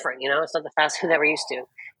 but different. It's not the fast food that we're used to.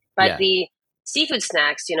 But Yeah. the seafood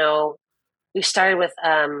snacks, we started with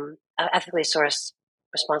ethically sourced,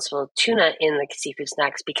 responsible tuna in the seafood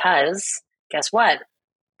snacks because guess what?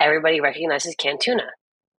 Everybody recognizes canned tuna.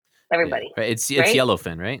 Yeah. Everybody, Right. It's right?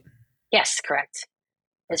 yellowfin, right? Yes, correct.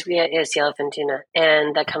 It's yellowfin tuna,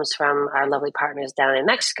 and that comes from our lovely partners down in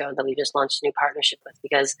Mexico that we just launched a new partnership with.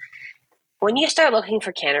 Because when you start looking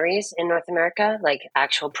for canneries in North America, like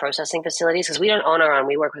actual processing facilities, because we don't own our own,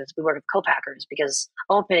 we work with co-packers because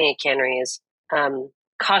opening a cannery is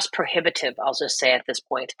cost prohibitive. I'll just say at this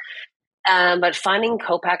point. But finding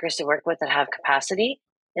co-packers to work with that have capacity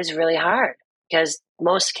is really hard because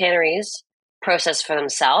most canneries process for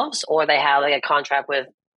themselves, or they have like a contract with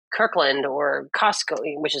Kirkland or Costco,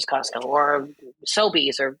 which is Costco, or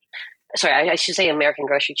Sobeys, or sorry, I should say American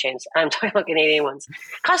grocery chains. I'm talking about Canadian ones.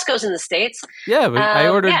 Costco's in the States. Yeah, I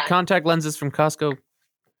ordered Yeah. contact lenses from Costco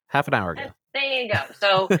half an hour ago. There you go.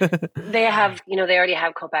 So they have, they already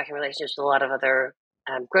have co-packing relationships with a lot of other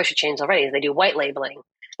grocery chains already. They do white labeling,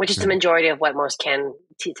 which is the majority of what most tin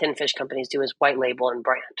fish companies do is white label and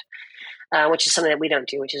brand, which is something that we don't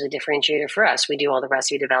do, which is a differentiator for us. We do all the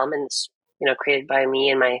recipe developments, created by me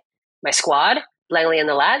and my squad, Langley and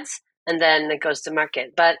the lads, and then it goes to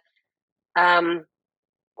market. But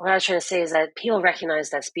what I was trying to say is that people recognize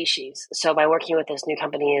that species. So by working with this new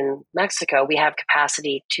company in Mexico, we have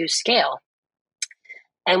capacity to scale.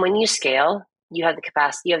 And when you scale, you have the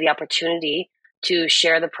capacity, you have the opportunity to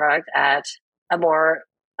share the product at a more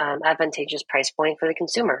advantageous price point for the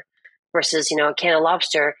consumer versus, a can of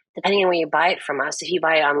lobster, depending on where you buy it from us. If you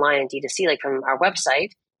buy it online in D2C, like from our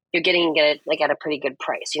website, you're getting it like at a pretty good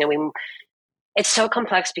price. It's so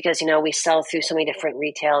complex because, we sell through so many different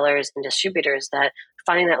retailers and distributors that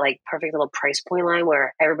finding that like perfect little price point line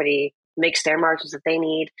where everybody makes their margins that they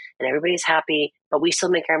need and everybody's happy, but we still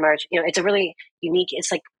make our margin. It's a really unique,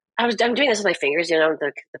 it's like, I'm doing this with my fingers,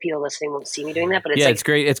 the people listening won't see me doing that, but it's Yeah, like it's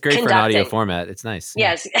great. It's great for an audio format. It's nice.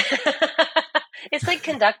 Yeah. Yes. It's like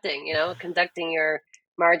conducting your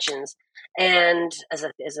margins and as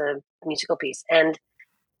a musical piece. And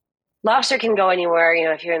lobster can go anywhere.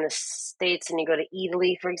 If you're in the States and you go to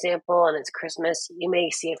Italy, for example, and it's Christmas, you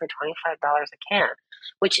may see it for $25 a can,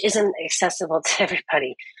 which isn't accessible to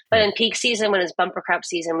everybody. But in peak season, when it's bumper crop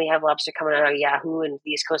season, we have lobster coming out of Yahoo and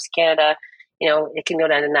the East Coast of Canada. It can go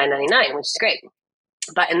down to $9.99, which is great.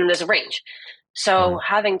 And then there's a range. So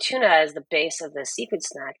having tuna as the base of the seafood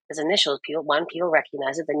snack as initials, people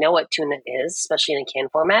recognize it. They know what tuna is, especially in a can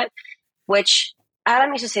format, which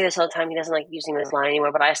Adam used to say this all the time. He doesn't like using this line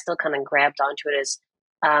anymore, but I still kind of grabbed onto it as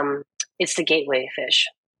it's the gateway fish.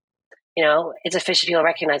 It's a fish that people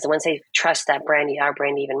recognize. And once they trust that our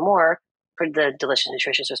brand even more for the delicious,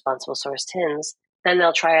 nutritious, responsible source tins, then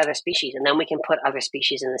they'll try other species. And then we can put other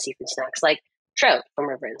species in the seafood snacks, like trout from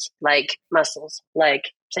riverins, like mussels,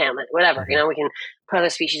 like salmon, whatever. We can put other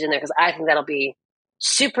species in there because I think that'll be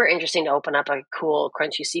super interesting to open up a cool,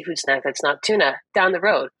 crunchy seafood snack that's not tuna down the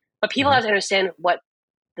road. But people have to understand what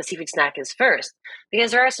the seafood snack is first,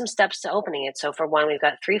 because there are some steps to opening it. So for one, we've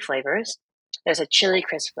got 3 flavors. There's a chili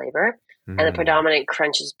crisp flavor, and the predominant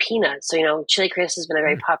crunch is peanut. So, chili crisp has been a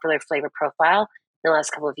very popular flavor profile in the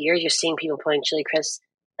last couple of years. You're seeing people putting chili crisp,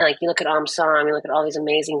 and you look at Omsom, you look at all these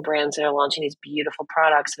amazing brands that are launching these beautiful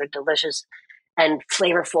products that are delicious. and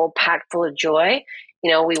flavorful, packed full of joy.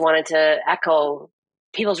 We wanted to echo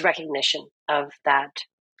people's recognition of that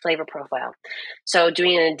flavor profile. So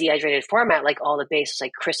doing it in a dehydrated format, like all the bases,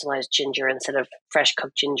 like crystallized ginger instead of fresh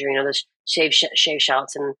cooked ginger, there's shaved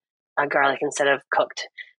shallots and garlic instead of cooked.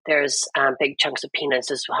 There's big chunks of peanuts.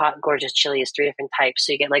 There's hot, gorgeous chilies, 3 different types.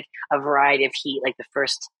 So you get like a variety of heat, like the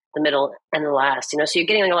first, the middle, and the last. So you're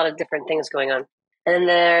getting like a lot of different things going on. And then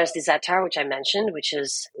there's the za'atar, which I mentioned, which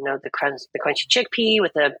is the crunchy chickpea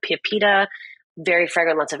with the pita, very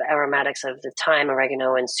fragrant, lots of aromatics of the thyme,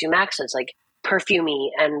 oregano, and sumac. So it's like perfumey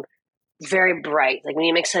and very bright. Like when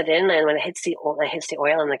you mix it in, and when it hits the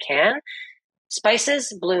oil in the can,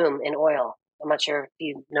 spices bloom in oil. I'm not sure if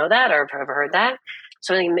you know that or have ever heard that.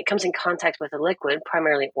 So when it comes in contact with a liquid,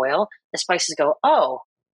 primarily oil, the spices go, oh,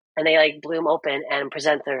 and they like bloom open and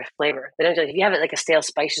present their flavor. They don't if you have it like a stale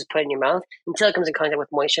spice just put it in your mouth until it comes in contact with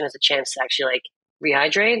moisture and has a chance to actually like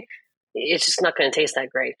rehydrate. It's just not going to taste that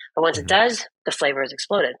great. But once it does, the flavor is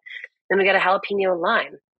exploded. Then we got a jalapeno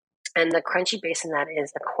lime. And the crunchy base in that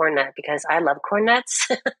is the corn nut, because I love corn nuts.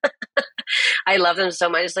 I love them so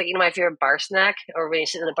much. It's like, my favorite bar snack, or when you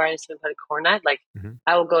sit in the bar and someone put a corn nut, like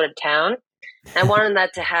I will go to town. I wanted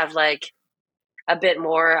that to have like a bit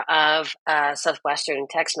more of Southwestern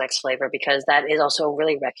Tex-Mex flavor, because that is also a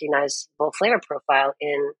really recognizable flavor profile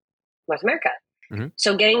in North America.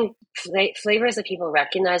 So getting flavors that people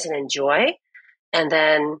recognize and enjoy, and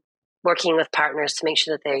then working with partners to make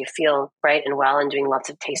sure that they feel right and well, and doing lots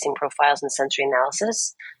of tasting profiles and sensory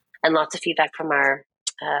analysis, and lots of feedback from our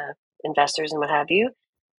investors and what have you.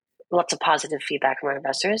 Lots of positive feedback from our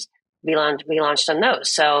investors. We launched on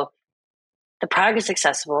those. So the product is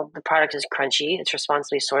accessible. The product is crunchy. It's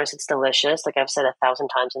responsibly sourced. It's delicious, like I've said 1,000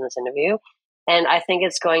 times in this interview. And I think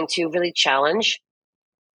it's going to really challenge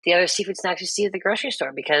the other seafood snacks you see at the grocery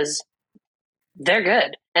store, because they're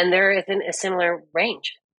good and they're within a similar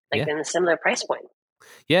range, like in a similar price point.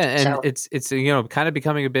 Yeah, and it's kind of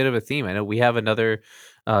becoming a bit of a theme. I know we have another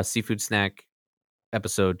seafood snack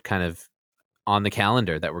episode kind of on the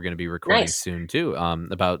calendar that we're going to be recording soon too,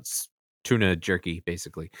 about tuna jerky,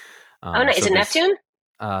 basically. Nice. Is it Neptune?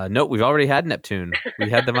 No, we've already had Neptune. We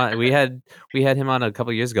had them on, we had him on a couple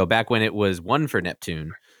of years ago, back when it was one for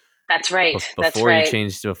Neptune. That's right. Before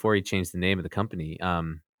he changed the name of the company.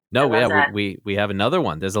 We have another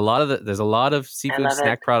one. There's a lot of seafood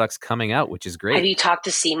snack products coming out, which is great. Have you talked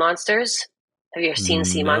to Sea Monsters? Have you seen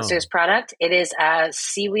Sea Monsters product? It is a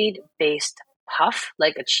seaweed based puff,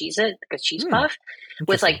 like a cheese puff,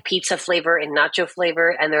 with like pizza flavor and nacho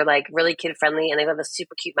flavor, and they're like really kid friendly, and they have a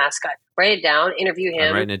super cute mascot. Write it down. Interview him.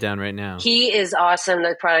 I'm writing it down right now. He is awesome.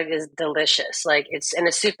 The product is delicious. It's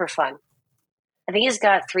super fun. I think he's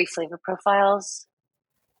got 3 flavor profiles.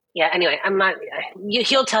 Yeah. Anyway,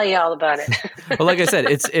 he'll tell you all about it. Well, like I said,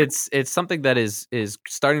 it's something that is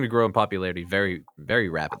starting to grow in popularity very, very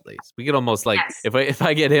rapidly. We could almost if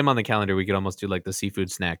I get him on the calendar, we could almost do like the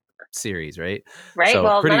seafood snack series, right? Right. So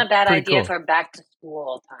not a bad idea for back to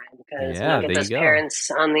school time, because get those parents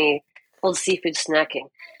on the old seafood snacking.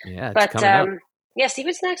 Yeah, it's coming up.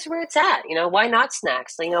 Seafood snacks are where it's at. Why not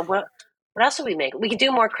snacks? What else would we make? We could do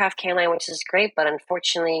more craft can line, which is great, but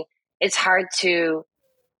unfortunately, it's hard to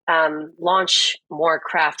launch more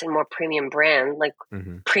craft and more premium brand,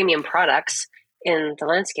 premium products in the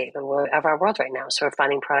landscape of our world right now. So we're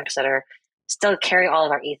finding products that are still carry all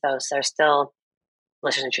of our ethos. They're still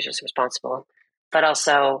delicious, nutritious, responsible, but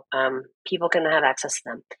also people can have access to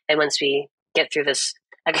them. And once we get through this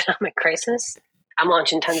economic crisis, I'm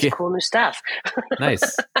launching tons of cool new stuff.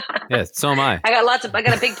 Nice. Yeah, so am I. I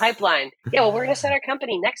got a big pipeline. Yeah, well, we're going to start our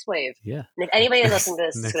company, Next Wave. Yeah. And if anybody listening to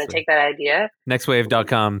this is going to take that idea.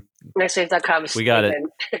 Nextwave.com. Nextwave.com. We got it.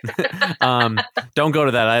 Don't go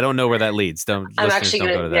to that. I don't know where that leads. I'm actually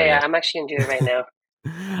going to do it right now.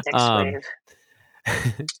 Next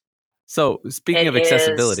Wave. So speaking of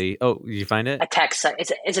accessibility, did you find it? A tech site.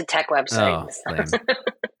 It's a tech website.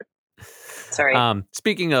 Oh, sorry.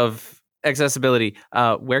 Speaking of accessibility,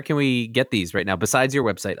 where can we get these right now? Besides your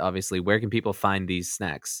website, obviously, where can people find these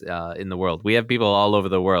snacks in the world? We have people all over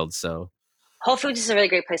the world, so. Whole Foods is a really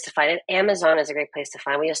great place to find it. Amazon is a great place to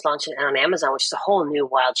find. We just launched it on Amazon, which is a whole new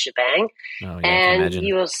wild shebang. Oh, yeah,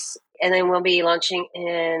 and then we'll be launching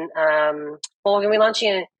in. We're going to be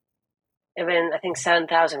launching in I think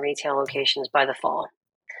 7,000 retail locations by the fall.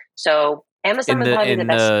 So Amazon is probably the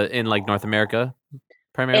best in like North America,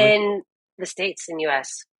 primarily in the States and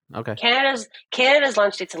US. Okay. Canada's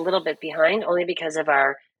launch date's a little bit behind, only because of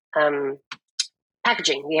our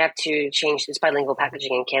packaging. We have to change this bilingual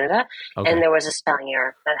packaging in Canada, and there was a spelling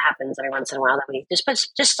error that happens every once in a while that we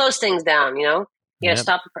just slows things down.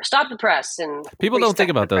 Stop the press, and people don't think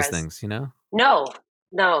about those things. No,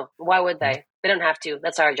 no. Why would they? They don't have to.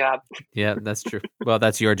 That's our job. Yeah, that's true. Well,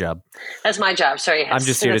 that's your job. That's my job. Sorry. Yes. I'm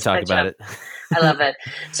just here to That's talk my about job. it. I love it.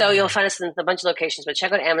 So you'll find us in a bunch of locations, but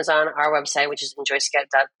check out Amazon, our website, which is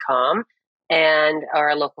enjoyscout.com. And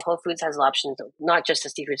our local Whole Foods has options, not just the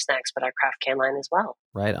seafood snacks, but our craft can line as well.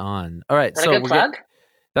 Right on. All right. Is that a good plug?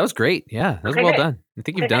 That was great. Yeah, that was Okay, well great. done. I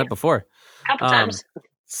think you've Okay, done great. it before. A couple times.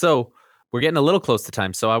 So we're getting a little close to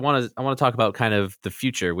time. So I want to talk about kind of the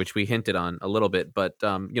future, which we hinted on a little bit. But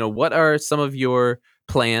what are some of your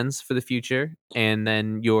plans for the future, and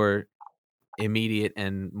then your immediate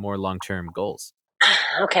and more long-term goals?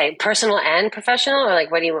 Okay, personal and professional, or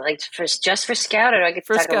like, what do you want? Like, just for Scout, or do I get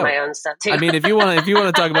to talk about my own stuff too? I mean, if you want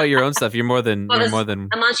to talk about your own stuff, you're more than I'm more than.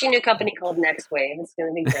 launching a new company called Next Wave. It's going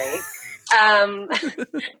to be great.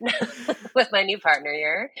 With my new partner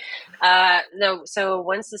here. No, so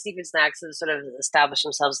once the seafood snacks have sort of established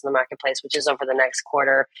themselves in the marketplace, which is over the next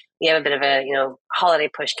quarter, we have a bit of a holiday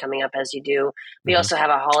push coming up, as you do. We also have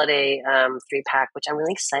a holiday 3-pack, which I'm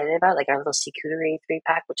really excited about, like our little charcuterie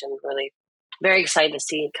 3-pack, which I'm really very excited to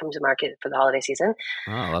see come to market for the holiday season.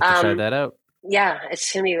 Oh, I'll have to try that out. Yeah,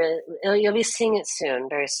 it's going to be really, you'll be seeing it soon,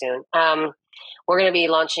 very soon. We're going to be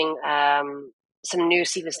launching some new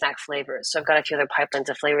seafood snack flavors. So I've got a few other pipelines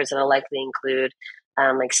of flavors that will likely include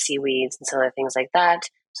like seaweeds and some other things like that.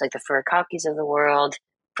 So like the furikakis of the world,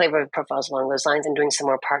 flavor profiles along those lines, and doing some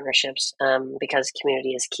more partnerships because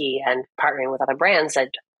community is key, and partnering with other brands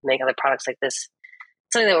that make other products like this.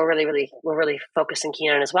 Something that we're really focused and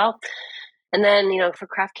keen on as well. And then, for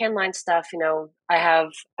craft can line stuff, I have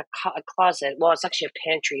a closet. Well, it's actually a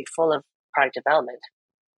pantry full of product development.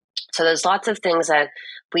 So there's lots of things that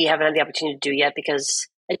we haven't had the opportunity to do yet because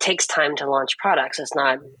it takes time to launch products. It's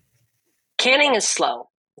not, canning is slow.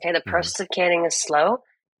 Okay. The process of canning is slow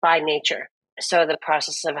by nature. So the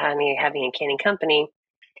process of having a canning company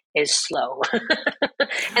is slow.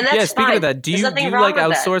 And that's speaking fine. of that, do you like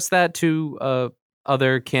outsource that to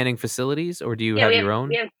other canning facilities, or do you have your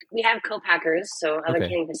own? We have co-packers, so other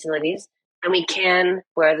canning facilities, and we can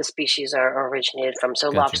where the species are originated from. So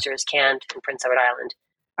lobster is canned in Prince Edward Island.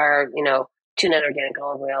 Our tuna and organic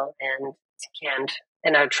olive oil and it's canned,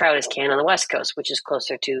 and our trout is canned on the West Coast, which is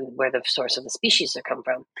closer to where the source of the species have come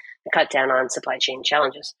from. To cut down on supply chain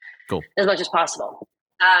challenges, as much as possible.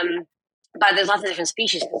 But there's lots of different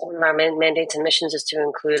species. One of our mandates and missions is to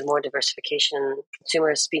include more diversification in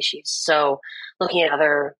consumer species. So looking at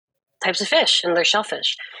other types of fish and their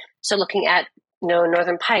shellfish. So looking at,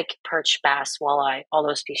 northern pike, perch, bass, walleye, all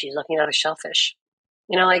those species, looking at other shellfish,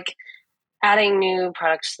 like adding new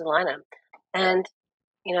products to the lineup. And,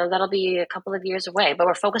 that'll be a couple of years away, but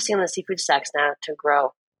we're focusing on the seafood stacks now to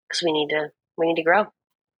grow because we need to grow.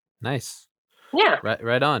 Nice. Yeah.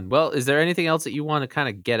 Right on. Well, is there anything else that you want to kind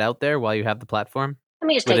of get out there while you have the platform? Let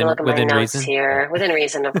me just take a look at my notes here. Within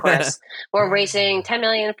reason, of course. We're raising $10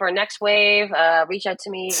 million for Next Wave. Reach out to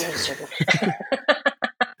me.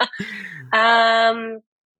 I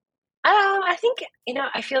think,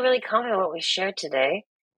 I feel really confident in what we shared today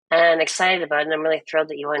and excited about it. And I'm really thrilled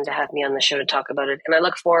that you wanted to have me on the show to talk about it. And I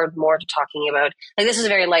look forward more to talking about, this is a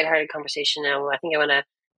very lighthearted conversation now. I think I want to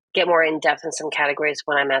get more in depth in some categories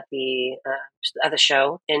when I'm at the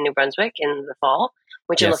show in New Brunswick in the fall,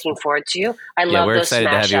 which I'm looking forward to. I love we're those excited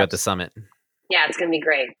to have you ups. at the summit. Yeah, it's going to be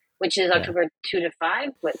great. Which is October 2 to 5.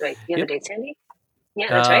 Wait, you have the dates handy? Yeah,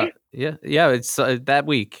 that's right. Yeah, it's that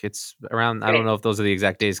week. It's around. Great. I don't know if those are the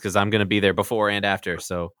exact days because I'm going to be there before and after,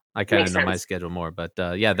 so I kind of know my schedule more. But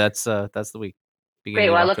that's the week. Great.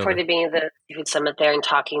 Well, I look forward to being at the Seafood Summit there and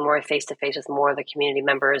talking more face to face with more of the community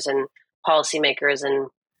members and policymakers and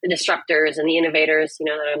the disruptors and the innovators, that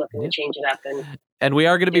are looking to change it up. And we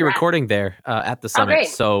are going to be recording there at the summit. Great.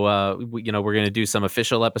 So, we're going to do some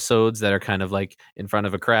official episodes that are kind of like in front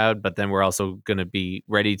of a crowd, but then we're also going to be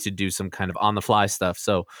ready to do some kind of on the fly stuff.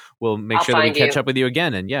 So we'll make sure that we catch up with you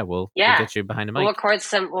again, and we'll get you behind the mic. We'll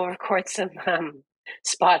record some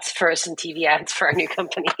spots for some TV ads for our new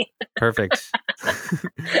company. Perfect.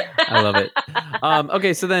 I love it.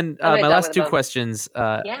 Okay, so then my last two questions.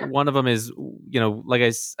 One of them is, like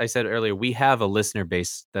I said earlier, we have a listener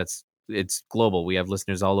base it's global. We have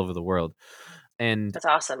listeners all over the world, and that's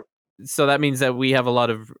awesome. So that means that we have a lot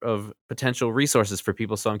of potential resources for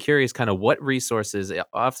people. So I'm curious, kind of what resources,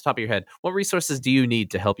 off the top of your head, what resources do you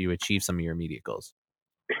need to help you achieve some of your immediate goals?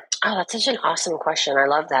 Oh, that's such an awesome question. I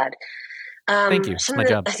love that. Thank you. It's my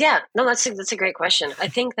job. Yeah, no, that's a great question. I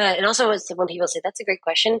think that, and also when people say that's a great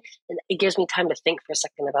question, it gives me time to think for a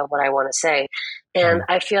second about what I want to say. And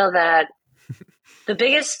I feel that the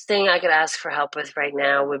biggest thing I could ask for help with right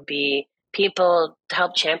now would be people to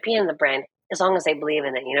help champion the brand as long as they believe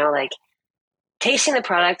in it. tasting the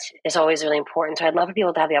product is always really important. So I'd love for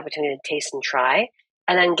people to have the opportunity to taste and try,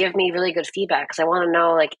 and then give me really good feedback, because I want to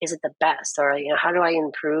know, like, is it the best, or how do I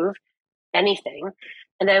improve anything?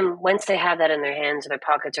 And then once they have that in their hands or their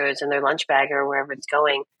pockets or it's in their lunch bag or wherever it's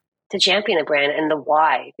going, to champion a brand and the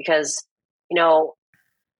why. Because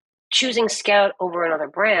choosing Scout over another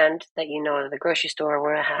brand that at the grocery store or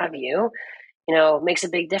where have you, makes a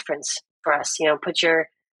big difference for us. It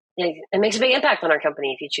makes a big impact on our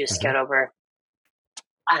company if you choose Scout over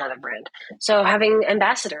another brand. So having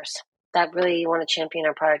ambassadors that really want to champion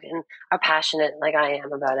our product and are passionate like I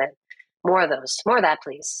am about it. More of those. More of that,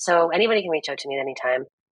 please. So anybody can reach out to me at any time.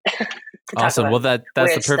 Awesome. Well, that's the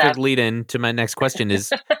perfect stuff. lead in to my next question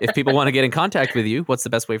is, if people want to get in contact with you, what's the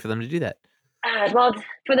best way for them to do that? Well,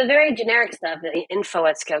 for the very generic stuff, the info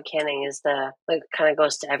at Scout Canning is kind of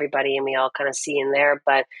goes to everybody, and we all kind of see in there.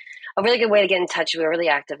 But a really good way to get in touch, we're really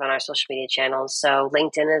active on our social media channels. So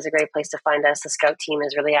LinkedIn is a great place to find us. The Scout team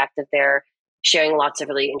is really active there, sharing lots of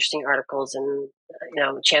really interesting articles and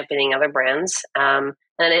championing other brands. And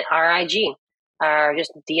our IG,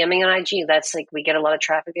 just DMing on IG. That's we get a lot of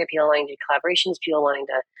traffic there. People wanting to do collaborations, people wanting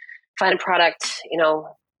to find a product.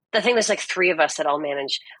 The thing, there's 3 of us that all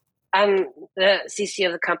manage. I'm the CCO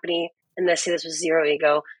of the company, and I say this with zero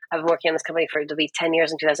ego. I've been working on this company it'll be 10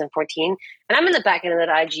 years in 2014. And I'm in the back end of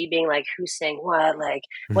that IG being who's saying what?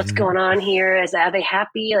 What's going on here? Are they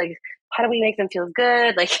happy? How do we make them feel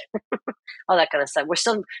good? All that kind of stuff.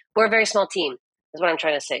 We're a very small team, is what I'm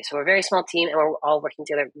trying to say. So we're a very small team, and we're all working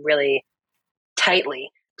together really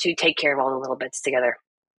tightly to take care of all the little bits together.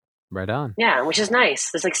 Right on. Yeah, which is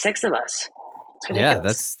nice. There's 6 of us. Yeah,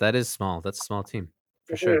 that is small. That's a small team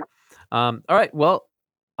for sure. All right. Well,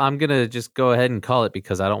 I'm going to just go ahead and call it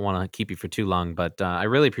because I don't want to keep you for too long, but I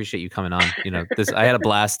really appreciate you coming on. I had a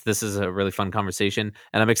blast. This is a really fun conversation,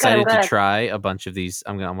 and I'm excited to try a bunch of these.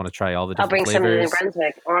 I want to try all the different flavors. I'll bring some to New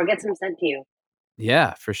Brunswick, or I'll get some sent to you.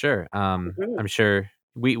 Yeah, for sure. I'm sure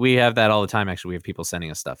we have that all the time. Actually, we have people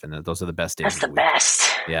sending us stuff, and those are the best days. That's the best.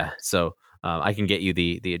 Yeah. So I can get you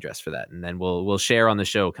the address for that, and then we'll share on the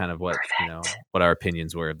show kind of what what our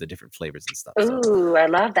opinions were of the different flavors and stuff. Ooh, I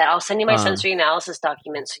love that. I'll send you my sensory analysis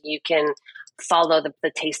document so you can follow the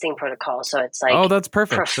tasting protocol. So it's oh, that's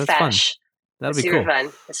perfect. That's fun. That'll be cool. Fun.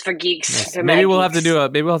 It's for geeks. Yes. For maybe we'll geeks. have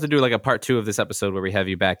to do a part 2 of this episode where we have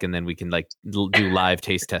you back, and then we can do live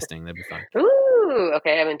taste testing. That'd be fun. Ooh,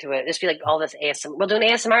 okay, I'm into it. Just be all this ASMR. We'll do an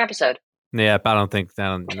ASMR episode. Yeah, but I don't think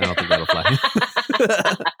that'll fly.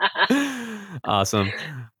 Awesome.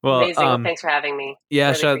 Well, amazing. Well, thanks for having me. Yeah,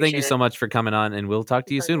 really Charlotte, thank you so much for coming on, and we'll talk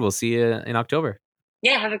to you soon. We'll see you in October.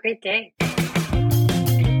 Yeah, have a great day.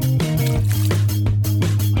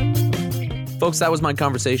 Folks, that was my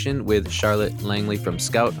conversation with Charlotte Langley from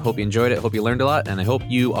Scout. Hope you enjoyed it. Hope you learned a lot. And I hope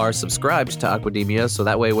you are subscribed to Aquademia, so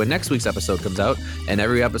that way when next week's episode comes out and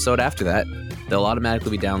every episode after that, they'll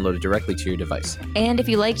automatically be downloaded directly to your device. And if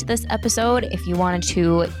you liked this episode, if you wanted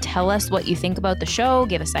to tell us what you think about the show,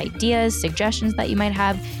 give us ideas, suggestions that you might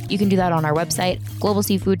have, you can do that on our website,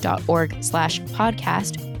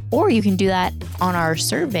 globalseafood.org/podcast. Or you can do that on our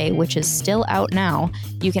survey, which is still out now.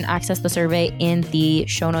 You can access the survey in the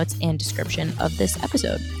show notes and description of this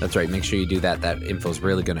episode. That's right. Make sure you do that. That info is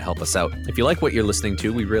really going to help us out. If you like what you're listening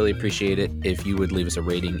to, we really appreciate it if you would leave us a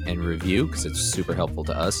rating and review, because it's super helpful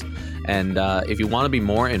to us. And if you want to be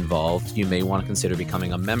more involved, you may want to consider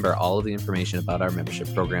becoming a member. All of the information about our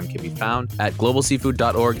membership program can be found at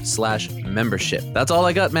globalseafood.org/membership. That's all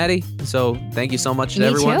I got, Maddie. So thank you so much to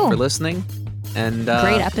everyone for listening. And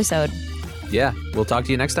great episode. Yeah, we'll talk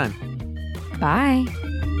to you next time. Bye.